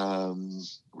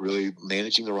really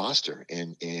managing the roster.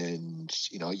 And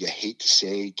you hate to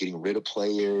say getting rid of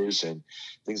players and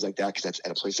things like that, because that's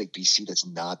at a place like BC, that's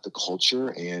not the culture,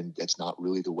 and that's not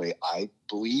really the way I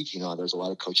believe. There's a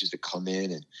lot of coaches that come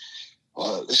in and,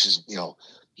 this is,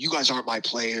 you guys aren't my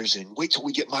players, and wait till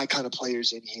we get my kind of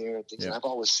players in here and things. Yeah. And I've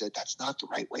always said that's not the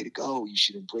right way to go. You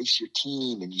should embrace your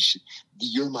team, and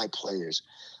you're my players.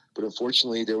 But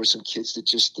unfortunately, there were some kids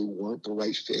that they weren't the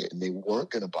right fit, and they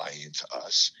weren't going to buy into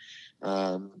us.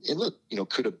 And look,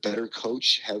 could a better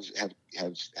coach have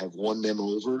won them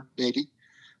over? Maybe.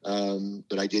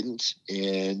 But I didn't.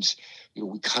 And,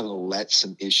 we kind of let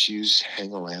some issues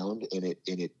hang around, and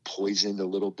it poisoned a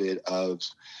little bit of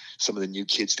some of the new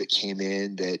kids that came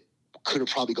in that could have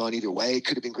probably gone either way.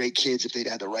 Could have been great kids if they'd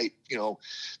had the right,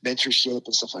 mentorship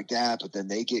and stuff like that. But then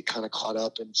they get kind of caught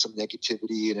up in some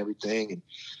negativity and everything. And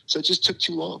so it just took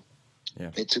too long.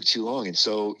 Yeah. It took too long. And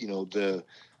so,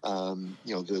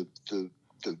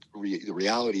 the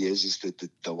reality is that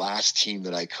the last team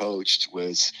that I coached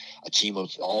was a team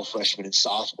of all freshmen and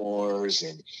sophomores,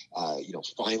 and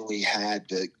finally had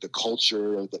the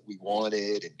culture that we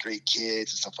wanted and great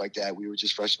kids and stuff like that. We were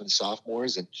just freshmen and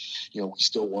sophomores, and we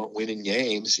still weren't winning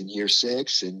games in year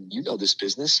 6. And this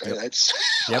business, right?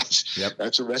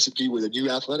 That's a recipe with a new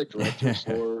athletic director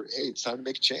for hey, it's time to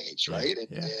make a change, right?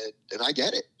 And I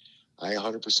get it. I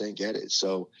 100% get it.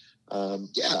 So.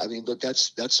 Look,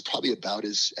 that's probably about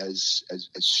as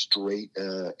straight,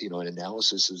 an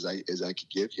analysis as I could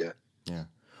give you. Yeah.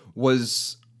 We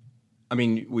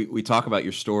talk about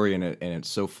your story and it's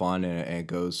so fun and it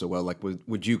goes so well. Like,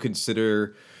 would you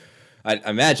consider? I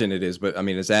imagine it is, but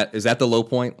is that the low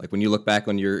point? Like when you look back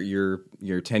on your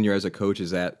tenure as a coach, is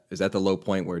that the low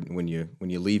point where when you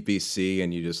leave BC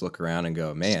and you just look around and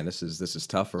go, man, this is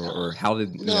tough, or how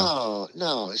did no.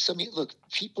 So, look,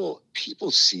 people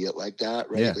see it like that,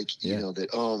 right? Yeah, like that.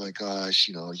 Oh my gosh,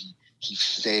 he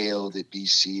failed at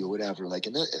BC or whatever. Like,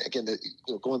 and again,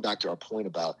 going back to our point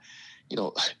about,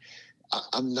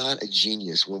 I'm not a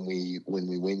genius when we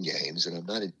win games, and I'm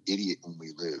not an idiot when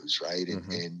we lose, right?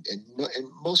 And and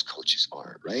most coaches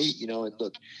aren't, right? And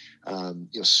look,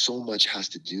 so much has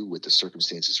to do with the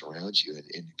circumstances around you,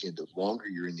 and again, the longer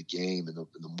you're in the game, and the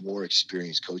more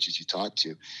experienced coaches you talk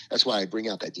to. That's why I bring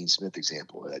out that Dean Smith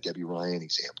example, or that Debbie Ryan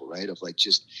example, right? Of like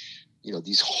just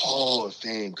these Hall of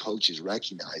Fame coaches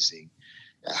recognizing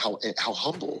how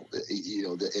humble,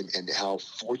 and how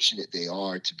fortunate they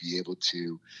are to be able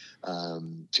to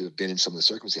have been in some of the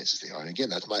circumstances they are. And again,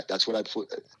 that's what I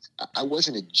put. I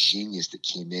wasn't a genius that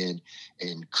came in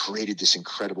and created this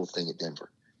incredible thing at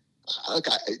Denver. I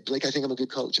think I'm a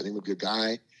good coach. I think I'm a good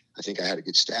guy. I think I had a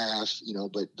good staff,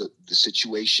 but the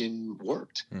situation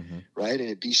worked, right?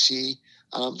 And at BC,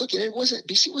 look,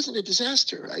 BC wasn't a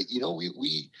disaster, right?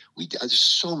 There's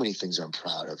so many things I'm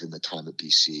proud of in the time at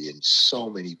BC, and so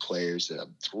many players that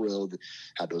I'm thrilled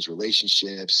had those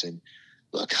relationships. And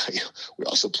look, we're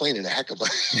also playing in a heck of a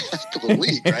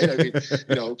league, right?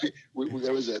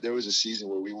 There was a season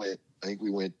where we went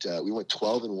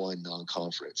 12-1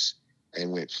 non-conference,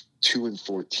 and went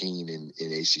 2-14 in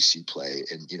ACC play.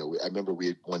 And, I remember we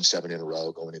had won 7 in a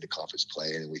row going into conference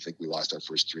play, and we think we lost our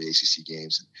first 3 ACC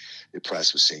games. And the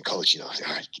press was saying, Coach, all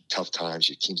right, tough times.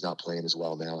 Your team's not playing as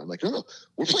well now. I'm like, no,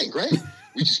 we're playing great.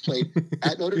 We just played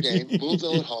at Notre Dame,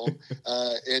 Louisville at home,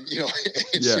 and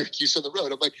Syracuse on the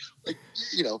road. I'm like,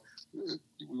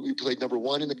 we played number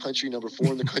 1 in the country, number 4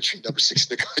 in the country, number 6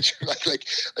 in the country.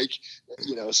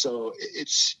 So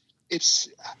it's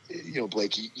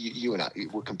Blake, you and I,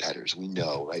 we're competitors. We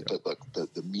know, right? But look,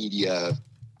 the media,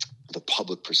 the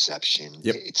public perception,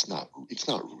 it's not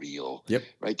real,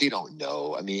 right? They don't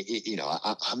know. I'm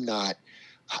not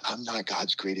I'm not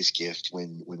God's greatest gift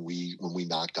when we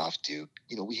knocked off Duke.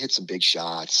 We hit some big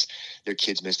shots. Their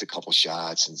kids missed a couple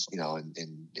shots, and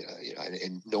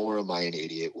nor am I an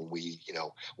idiot when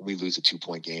we lose a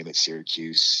 2-point game at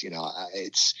Syracuse.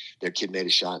 It's their kid made a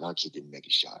shot and our kid didn't make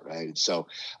a shot, right? And so,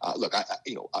 look,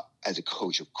 as a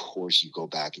coach, of course, you go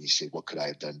back and you say, what could I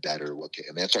have done better?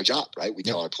 That's our job, right? We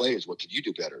tell our players, what could you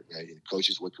do better? Right? And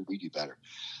coaches, what could we do better?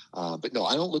 But no,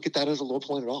 I don't look at that as a low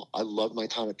point at all. I love my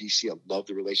time at BC. I love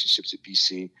the relationships at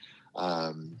BC.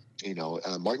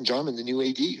 Martin Jarman, the new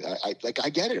AD, I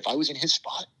get it. If I was in his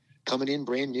spot, coming in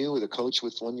brand new with a coach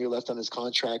with 1 year left on his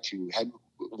contract who hadn't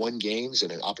won games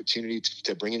and an opportunity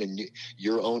to bring in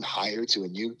your own hire to a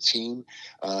new team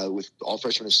with all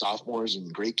freshmen and sophomores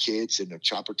and great kids and an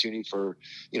opportunity for,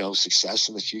 success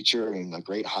in the future and a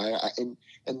great hire.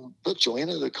 And look,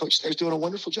 Joanna, the coach there, is doing a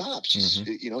wonderful job. She's,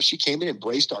 she came in and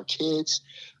embraced our kids.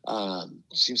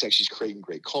 Seems like she's creating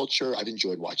great culture. I've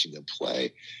enjoyed watching them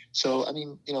play. So,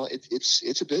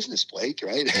 it's a business, Blake,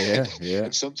 right? Yeah.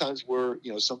 And sometimes we're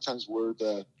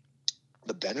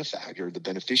the benefactor, the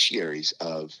beneficiaries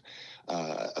of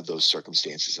those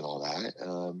circumstances and all that.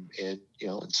 And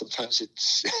sometimes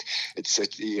it's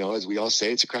as we all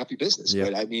say, it's a crappy business,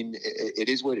 but it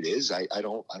is what it is. I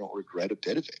don't regret a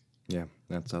bit of it. Yeah,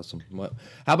 that's awesome.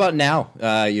 How about now?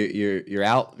 You're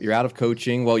out of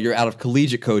coaching. Well, you're out of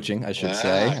collegiate coaching, I should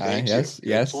say.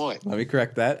 Yes. Point. Let me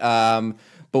correct that.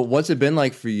 But what's it been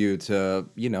like for you to,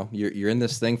 you're in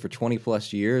this thing for 20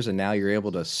 plus years and now you're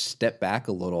able to step back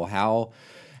a little.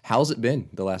 How's it been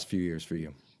the last few years for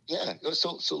you? Yeah.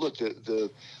 So look,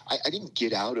 I didn't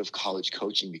get out of college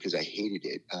coaching because I hated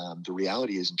it. The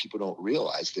reality is, and people don't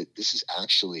realize that this is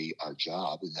actually our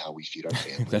job and how we feed our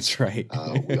families. That's right.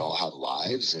 We all have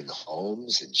lives and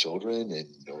homes and children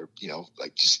and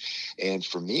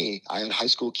for me, I had high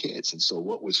school kids. And so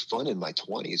what was fun in my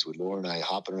 20s with Laura and I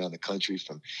hopping around the country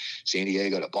from San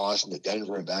Diego to Boston to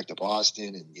Denver and back to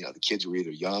Boston. And, the kids were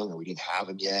either young or we didn't have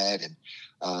them yet. And,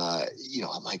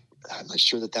 I'm like, I'm not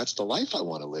sure that that's the life I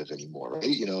want to live anymore, right?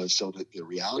 And so the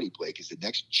reality, Blake, is the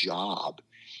next job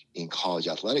in college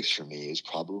athletics for me is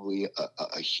probably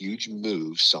a huge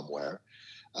move somewhere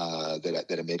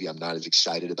that maybe I'm not as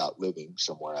excited about living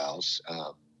somewhere else.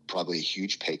 Probably a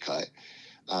huge pay cut.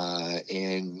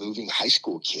 And moving high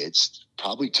school kids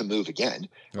probably to move again,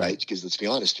 right? Because let's be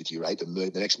honest with you, right?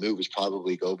 The next move is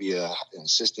probably go be an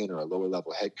assistant or a lower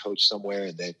level head coach somewhere,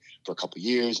 and then for a couple of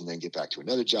years, and then get back to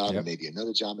another job and maybe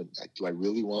another job. And do I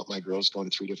really want my girls going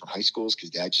to 3 different high schools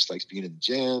because Dad just likes being in the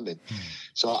gym? And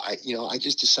so I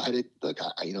just decided, look,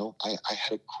 I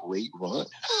had a great run.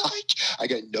 I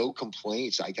got no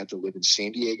complaints. I got to live in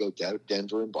San Diego,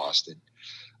 Denver, and Boston.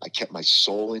 I kept my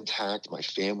soul intact, my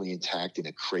family intact in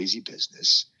a crazy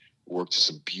business, worked at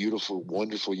some beautiful,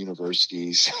 wonderful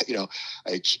universities.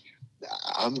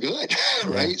 I'm good.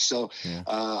 Right. So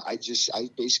I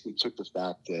basically took the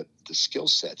fact that the skill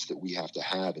sets that we have to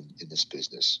have in this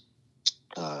business,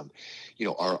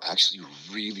 are actually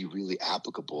really, really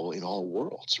applicable in all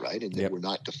worlds. Right. And that we're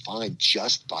not defined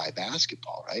just by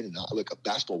basketball. Right. And look,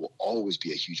 basketball will always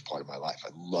be a huge part of my life.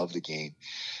 I love the game.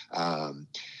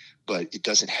 But it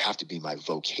doesn't have to be my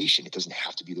vocation. It doesn't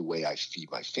have to be the way I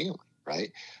feed my family,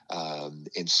 right?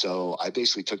 And so I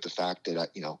basically took the fact that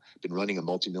I've been running a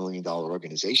multi-million-dollar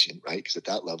organization, right? Because at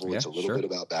that level, it's a little bit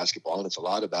about basketball and it's a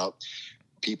lot about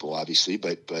people, obviously,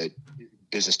 but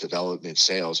business development,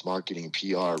 sales, marketing,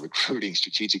 PR, recruiting,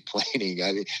 strategic planning,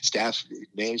 staff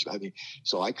management.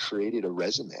 So I created a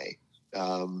resume.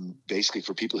 Basically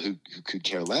for people who could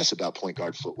care less about point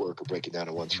guard footwork or breaking down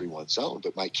a 1-3-1 zone,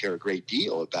 but might care a great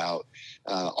deal about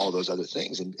all those other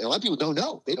things. And a lot of people don't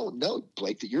know. They don't know,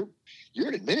 Blake, that you're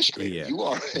an administrator. Yeah. You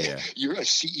are. You're a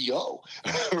CEO.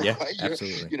 Right? Yeah,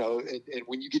 absolutely. And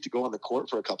when you get to go on the court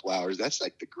for a couple hours, that's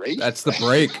like the great. That's the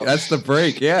break. That's the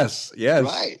break. Yes.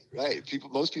 Right.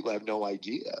 Most people have no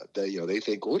idea that they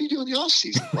think, well, what do you do in the off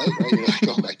season? Right. You're like,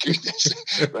 oh my goodness.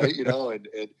 Right.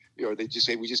 And they just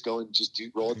say we just go and just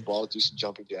roll the ball, do some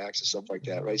jumping jacks and stuff like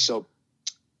that. Right. So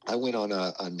I went on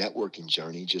a networking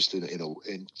journey just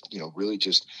in really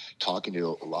just talking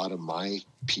to a lot of my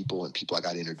people and people I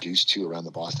got introduced to around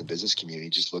the Boston business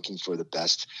community, just looking for the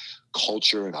best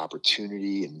culture and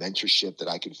opportunity and mentorship that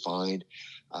I could find.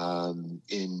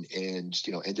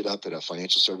 Ended up at a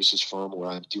financial services firm where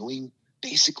I'm doing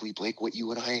basically, Blake, what you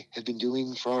and I have been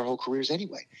doing for our whole careers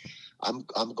anyway. I'm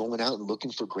going out and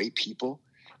looking for great people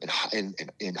and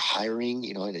hiring,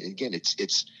 and again,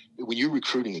 it's when you're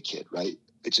recruiting a kid, right?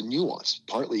 It's a nuance.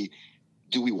 Partly,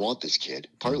 do we want this kid?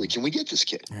 Partly, can we get this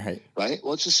kid? Right?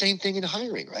 Well, it's the same thing in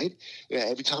hiring, right?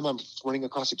 Every time I'm running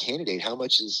across a candidate, how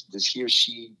much does he or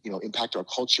she, impact our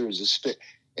culture? Is this fit?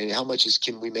 And how much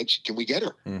can we get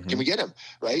her? Mm-hmm. Can we get him?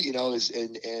 Right.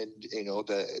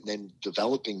 Then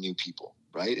developing new people,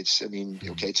 right? It's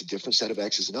a different set of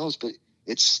X's and O's, but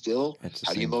it's still,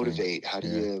 how do you motivate? How do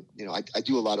you, I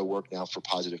do a lot of work now for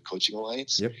Positive Coaching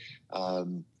Alliance. Yep.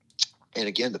 And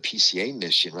again, the PCA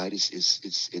mission, right,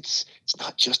 it's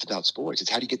not just about sports. It's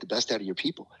how do you get the best out of your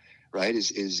people, right?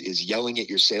 Is yelling at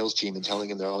your sales team and telling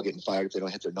them they're all getting fired if they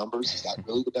don't hit their numbers? Is that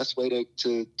really the best way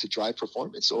to drive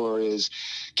performance? Or is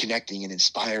connecting and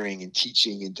inspiring and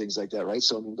teaching and things like that, right?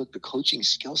 So, look, the coaching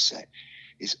skill set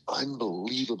is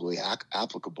unbelievably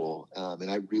applicable.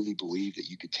 And I really believe that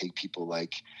you could take people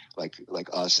like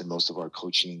us and most of our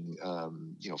coaching,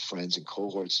 friends and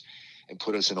cohorts, and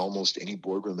put us in almost any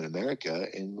boardroom in America,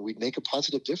 and we'd make a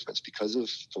positive difference because of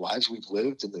the lives we've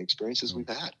lived and the experiences we've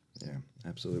had. Yeah,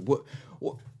 absolutely.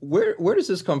 Where does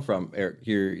this come from, Erik?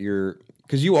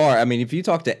 Because you are, if you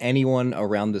talk to anyone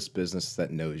around this business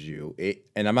that knows you,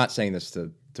 and I'm not saying this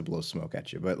to blow smoke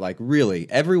at you, but like really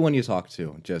everyone you talk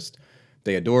to, just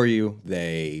they adore you.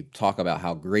 They talk about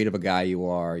how great of a guy you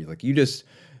are.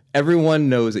 Everyone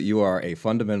knows that you are a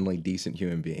fundamentally decent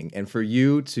human being, and for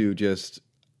you to just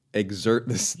exert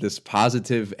this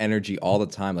positive energy all the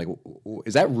time, like,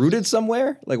 is that rooted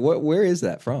somewhere? Like, where is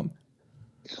that from?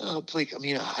 Blake,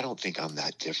 I don't think I'm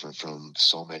that different from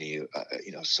so many of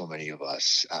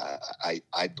us.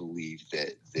 I believe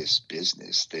that this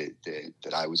business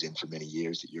that I was in for many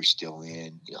years, that you're still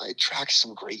in, it attracts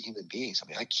some great human beings.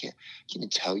 I can't even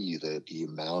tell you the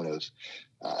amount of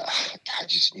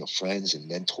friends and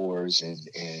mentors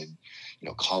and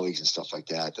colleagues and stuff like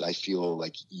that I feel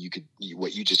like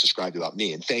what you just described about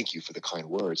me, and thank you for the kind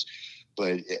words.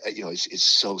 But it's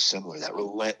so similar, that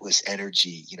relentless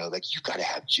energy. Like, you got to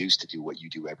have juice to do what you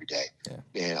do every day.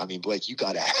 Yeah. And Blake, you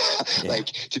got to like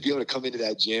to be able to come into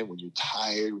that gym when you're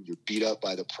tired, when you're beat up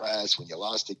by the press, when you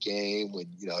lost a game, when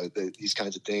these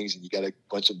kinds of things, and you got a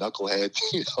bunch of knuckleheads,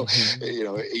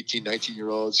 18,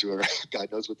 19-year-olds who are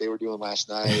God knows what they were doing last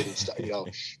night and stuff.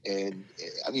 And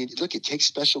look, it takes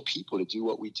special people to do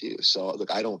what we do. So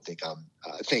look, I don't think I'm.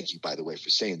 Thank you, by the way, for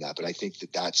saying that. But I think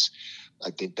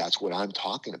that's what I'm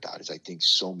talking about. Is I think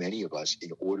so many of us,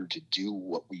 in order to do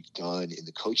what we've done in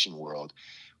the coaching world,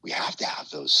 we have to have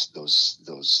those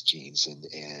genes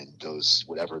and those,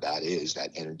 whatever that is, that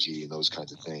energy and those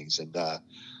kinds of things. And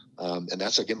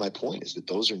that's, again, my point is that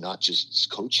those are not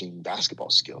just coaching basketball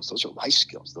skills. Those are life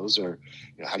skills. Those are,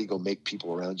 how do you go make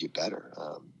people around you better?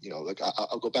 Look,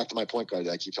 I'll go back to my point guard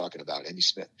that I keep talking about, Amy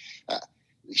Smith.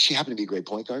 She happened to be a great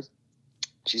point guard.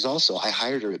 She's also, I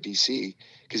hired her at BC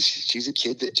because she's a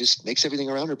kid that just makes everything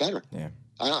around her better. Yeah.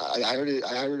 I hired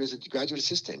her as a graduate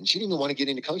assistant, and she didn't even want to get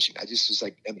into coaching. I just was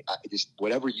like,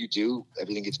 whatever you do,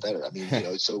 everything gets better.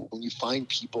 So when you find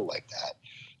people like that,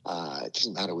 it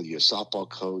doesn't matter whether you're a softball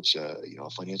coach, a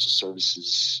financial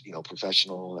services,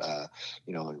 professional,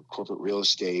 corporate real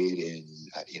estate, and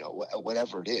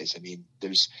whatever it is.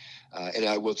 There's, and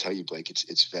I will tell you, Blake,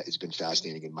 it's been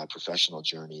fascinating in my professional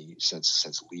journey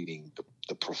since leaving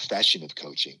the profession of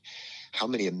coaching, how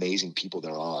many amazing people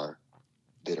there are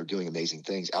that are doing amazing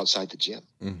things outside the gym.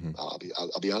 Mm-hmm. I'll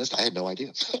be honest, I had no idea.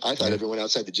 I thought everyone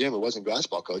outside the gym who wasn't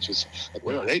basketball coach was like,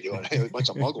 what are they doing? A bunch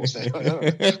of muggles.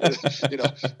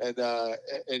 And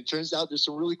it turns out there's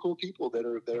some really cool people that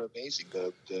are amazing.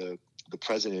 The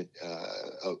president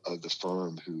of the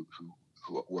firm who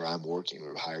where I'm working,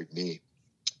 who hired me,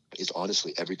 is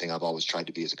honestly everything I've always tried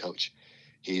to be as a coach.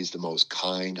 He's the most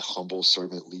kind, humble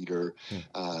servant leader.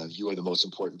 You are the most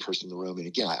important person in the room. And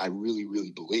again, I really,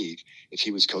 really believe if he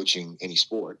was coaching any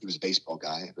sport, he was a baseball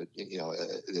guy, but he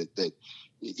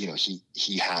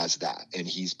has that, and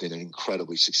he's been an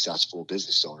incredibly successful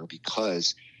business owner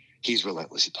because he's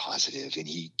relentlessly positive, and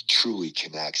he truly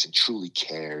connects and truly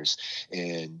cares,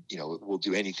 and will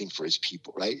do anything for his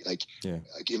people. Right? Like, am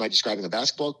I describing a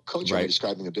basketball coach, or am I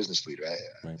describing a business leader?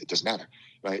 It doesn't matter.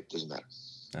 Right? It doesn't matter.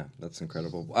 Yeah, that's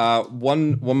incredible.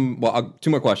 Two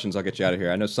more questions. I'll get you out of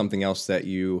here. I know something else that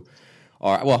you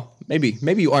are, well, maybe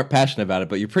you aren't passionate about it,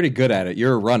 but you're pretty good at it.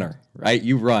 You're a runner, right?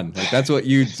 You run. Like, that's what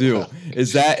you do.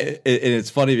 Is that, and it's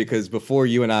funny because before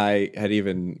you and I had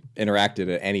even interacted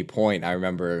at any point, I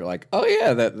remember like, oh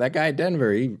yeah, that guy at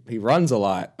Denver, he runs a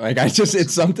lot. Like,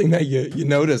 it's something that you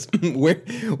notice.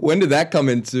 When did that come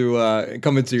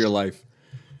into your life?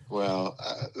 Well,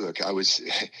 look,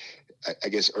 I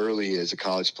guess early as a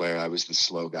college player, I was the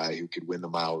slow guy who could win the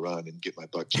mile run and get my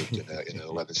butt kicked in an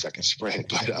 11-second sprint.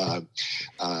 But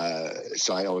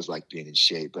so I always liked being in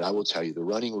shape. But I will tell you, the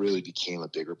running really became a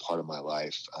bigger part of my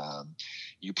life.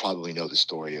 You probably know the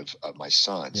story of my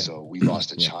son. Yeah. So we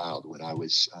lost a child when I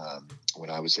was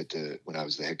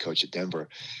the head coach at Denver.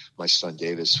 My son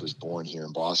Davis was born here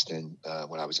in Boston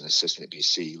when I was an assistant at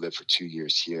BC. He lived for 2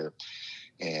 years here,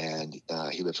 and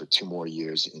he lived for 2 more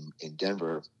years in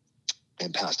Denver,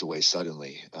 and passed away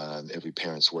suddenly. Every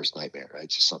parent's worst nightmare, right?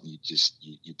 It's just something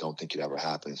you don't think could ever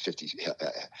happen.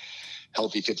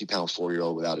 Healthy 50-pound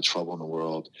 4-year-old without a trouble in the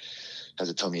world has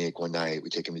a tummy ache one night. We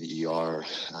take him to the ER.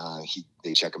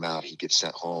 They check him out. He gets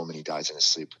sent home, and he dies in his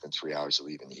sleep within 3 hours of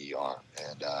leaving the ER.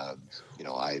 And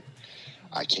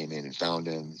I came in and found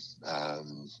him.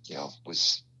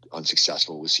 Was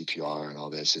unsuccessful with CPR and all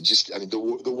this, and just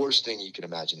the worst thing you can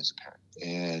imagine as a parent.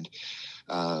 And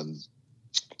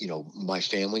my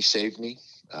family saved me.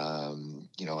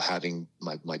 Having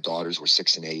my daughters were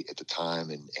 6 and 8 at the time,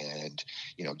 and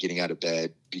getting out of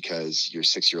bed because your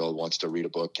 6-year-old wants to read a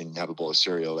book and have a bowl of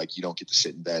cereal. Like, you don't get to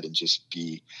sit in bed and just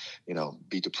be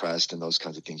depressed and those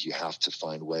kinds of things. You have to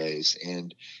find ways.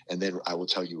 And then I will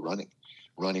tell you,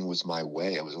 running was my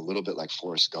way. I was a little bit like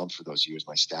Forrest Gump for those years.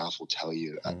 My staff will tell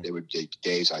you there would be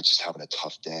days I was just having a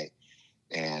tough day.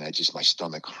 And my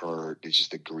stomach hurt.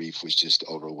 The grief was just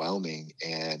overwhelming.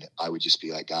 And I would just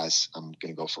be like, guys, I'm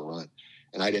going to go for a run.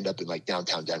 And I'd end up in like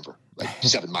downtown Denver, like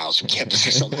 7 miles from campus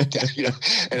or something like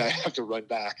that, and I'd have to run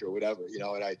back or whatever,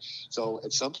 so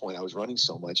at some point I was running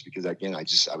so much because, again, I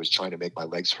was trying to make my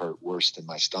legs hurt worse than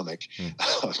my stomach.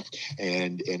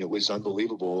 And it was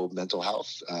unbelievable mental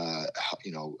health,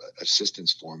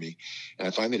 assistance for me. And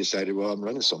I finally decided, well, I'm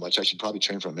running so much, I should probably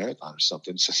train for a marathon or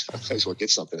something. So I might as well get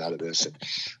something out of this.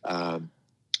 And,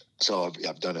 so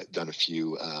I've done a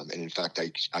few, and in fact,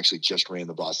 I actually just ran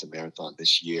the Boston Marathon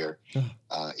this year.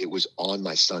 It was on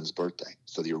my son's birthday.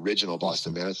 So the original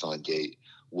Boston Marathon date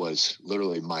was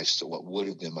literally what would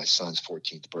have been my son's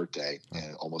 14th birthday,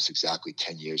 and almost exactly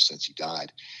 10 years since he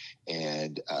died.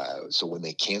 And so when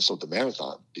they canceled the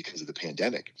marathon because of the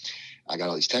pandemic, I got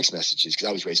all these text messages because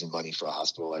I was raising money for a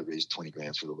hospital. I raised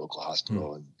 $20,000 for the local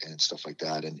hospital and stuff like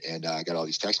that. And I got all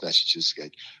these text messages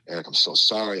like, Eric, I'm so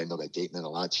sorry. I know that date meant a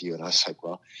lot to you. And I was like,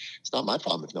 well, it's not my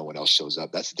problem if no one else shows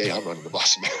up. That's the day I'm running the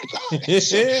Boston Marathon.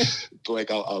 So,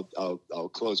 Blake, I'll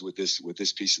close with this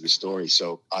piece of the story.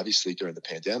 So obviously during the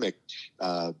pandemic,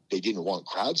 they didn't want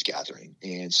crowds gathering.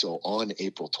 And so on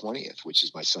April 20th, which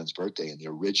is my son's birthday, and the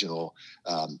original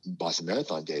Boston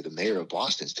Marathon day, the mayor of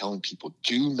Boston is telling people,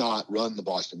 do not run the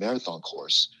Boston Marathon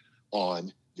course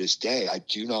on this day. I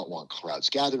do not want crowds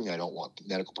gathering. I don't want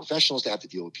medical professionals to have to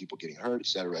deal with people getting hurt, et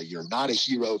cetera. You're not a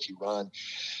hero if you run.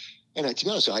 And to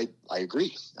be honest, I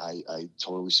agree. I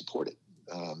totally support it.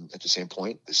 At the same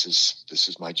point, this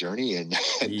is my journey. And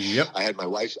yep. I had my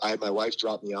wife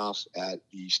drop me off at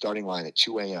the starting line at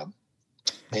 2 a.m.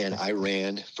 And I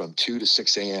ran from 2 to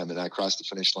 6 a.m. and I crossed the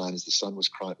finish line as the sun was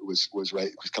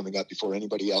coming up before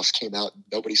anybody else came out.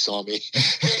 Nobody saw me,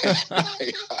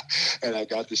 and I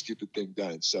got the stupid thing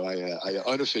done. So I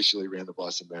unofficially ran the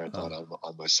Boston Marathon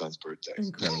on my son's birthday.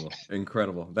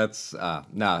 Incredible. That's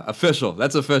official.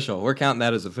 That's official. We're counting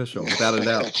that as official, without a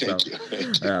doubt. Thank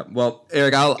you. Well,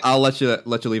 Eric, I'll let you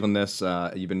leave on this.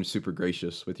 You've been super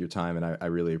gracious with your time, and I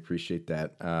really appreciate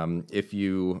that. And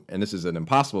this is an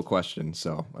impossible question,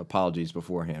 so apologies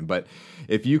beforehand, but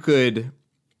if you could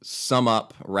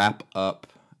wrap up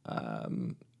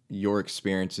your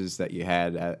experiences that you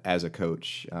had as a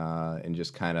coach, and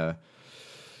just kind of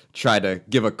try to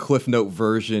give a Cliff Note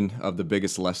version of the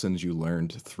biggest lessons you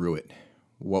learned through it,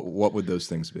 what would those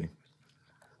things be?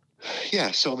 Yeah.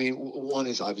 So, one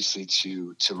is obviously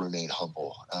to remain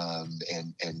humble,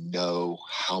 and know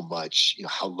how much,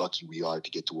 how lucky we are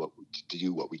to get to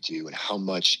do what we do, and how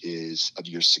much is of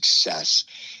your success.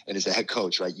 And as a head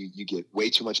coach, right, you get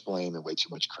way too much blame and way too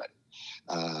much credit.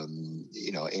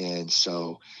 And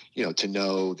so, to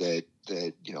know that,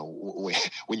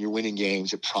 when you're winning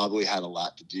games, it probably had a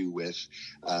lot to do with,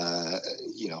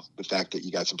 the fact that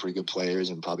you got some pretty good players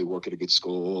and probably work at a good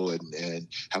school and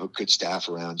have a good staff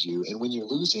around you. And when you're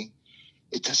losing,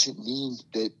 it doesn't mean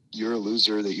that you're a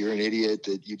loser, that you're an idiot,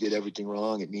 that you did everything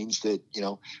wrong. It means that,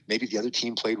 maybe the other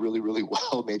team played really, really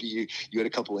well. Maybe you had a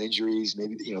couple of injuries.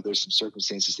 Maybe, there's some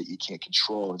circumstances that you can't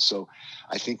control. And so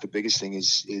I think the biggest thing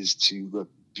is to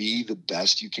be the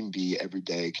best you can be every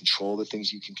day, control the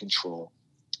things you can control,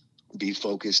 be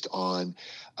focused on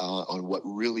what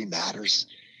really matters,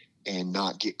 and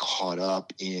not get caught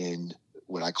up in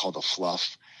what I call the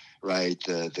fluff. right?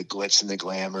 The glitz and the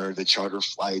glamour, the charter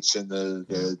flights, and the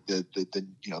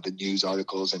the news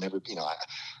articles, and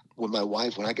when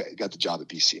I got the job at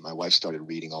BC, my wife started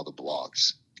reading all the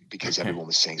blogs because everyone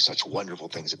was saying such wonderful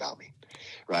things about me,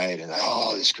 right? And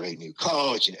this great new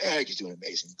coach, and Erik is doing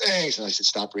amazing things. And I said,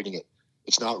 stop reading it.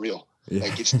 It's not real. Yeah.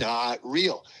 Like, it's not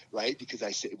real, right? Because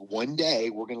I said, one day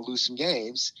we're going to lose some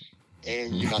games,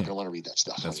 and you're not going to want to read that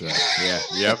stuff. That's right. Yeah.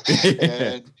 Yep.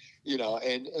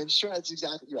 and sure, that's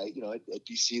exactly right. At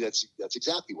BC, that's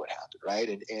exactly what happened, right?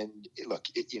 And look,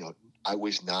 I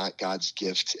was not God's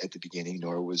gift at the beginning,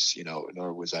 nor was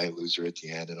I a loser at the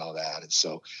end and all that. And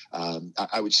so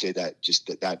I would say that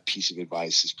just that piece of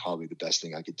advice is probably the best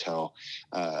thing I could tell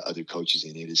other coaches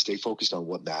in it, is stay focused on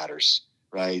what matters.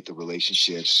 Right, the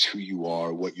relationships, who you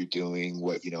are, what you're doing,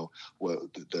 you're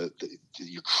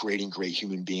creating great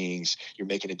human beings. You're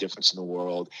making a difference in the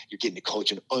world. You're getting to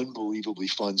coach an unbelievably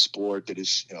fun sport that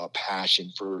is a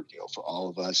passion for all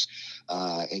of us.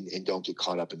 And don't get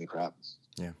caught up in the crap.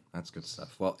 Yeah, that's good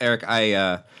stuff. Well, Erik,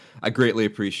 I greatly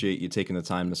appreciate you taking the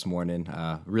time this morning.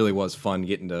 Really was fun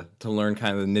getting to learn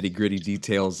kind of the nitty gritty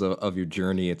details of your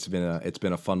journey. It's been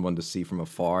a fun one to see from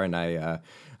afar, and I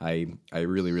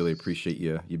really, really appreciate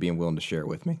you being willing to share it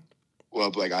with me. Well,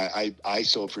 Blake, I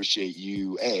so appreciate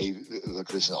you. Look,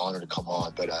 this is an honor to come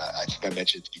on, but I think I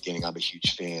mentioned at the beginning, I'm a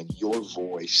huge fan. Your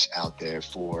voice out there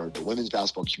for the women's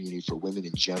basketball community, for women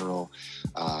in general,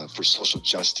 for social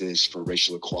justice, for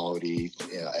racial equality,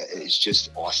 is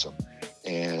just awesome.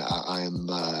 And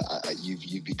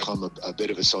you've become a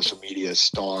bit of a social media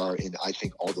star in, I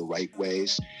think, all the right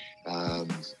ways.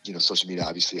 Social media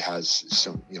obviously has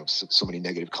so many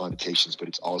negative connotations, but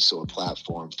it's also a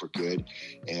platform for good.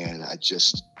 And I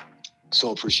just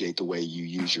so appreciate the way you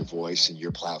use your voice and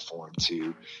your platform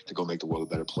to go make the world a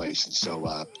better place. And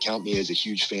so count me as a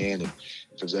huge fan. And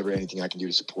if there's ever anything I can do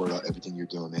to support everything you're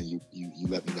doing, man, you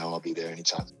let me know. I'll be there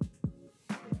anytime.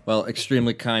 Well,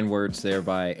 extremely kind words there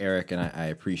by Erik, and I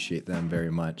appreciate them very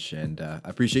much, and I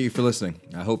appreciate you for listening.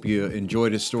 I hope you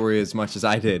enjoyed his story as much as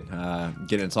I did,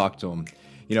 getting to talk to him.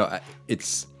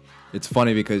 It's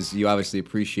funny because you obviously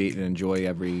appreciate and enjoy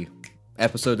every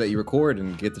episode that you record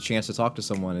and get the chance to talk to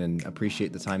someone and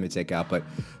appreciate the time they take out, but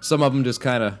some of them just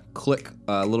kind of click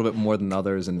a little bit more than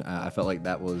others, and I felt like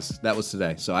that was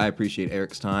today. So I appreciate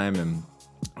Erik's time, and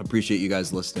I appreciate you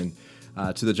guys listening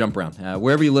to the Jump Round.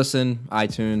 Wherever you listen,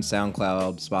 iTunes,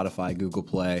 SoundCloud, Spotify, Google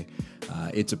Play,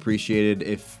 it's appreciated.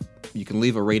 If you can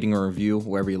leave a rating or review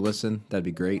wherever you listen, that'd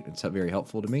be great. It's very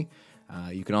helpful to me.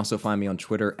 You can also find me on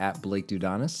Twitter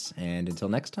 @BlakeDudonis. And until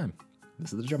next time,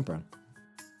 this is the Jump Round.